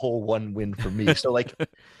him up a whole 1 win for me. So like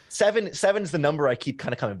seven's the number I keep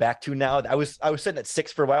kind of coming back to now. I was sitting at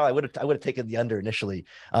 6 for a while. I would have taken the under initially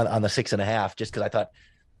on the 6.5 just because I thought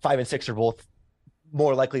 5 and 6 are both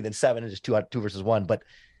more likely than 7 and just 2 versus 1. But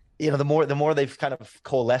the more they've kind of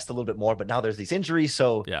coalesced a little bit more. But now there's these injuries,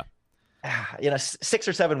 so yeah. 6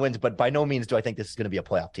 or 7 wins, but by no means do I think this is going to be a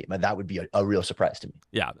playoff team, and that would be a real surprise to me.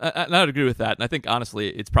 Yeah, I would agree with that, and I think honestly,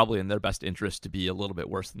 it's probably in their best interest to be a little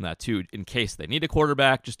bit worse than that too, in case they need a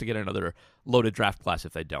quarterback, just to get another loaded draft class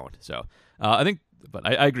if they don't. So I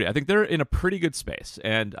agree. I think they're in a pretty good space,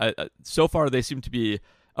 and so far they seem to be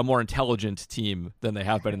a more intelligent team than they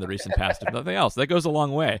have been in the recent past. If nothing else, that goes a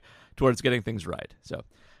long way towards getting things right. So.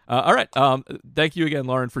 All right. Thank you again,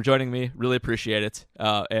 Lauren, for joining me. Really appreciate it.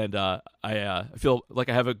 And I feel like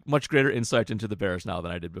I have a much greater insight into the Bears now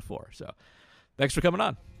than I did before. So thanks for coming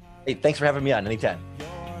on. Hey, thanks for having me on anytime.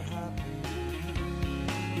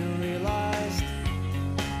 You realized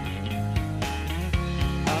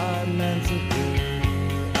I'm meant to be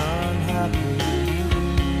unhappy.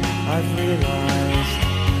 I've realized.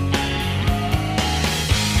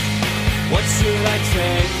 What should I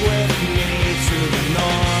take with me to the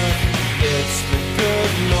north? It's the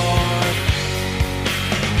good north.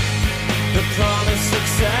 The promised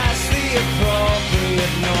success, the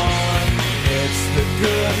appropriate north. It's the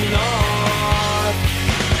good north.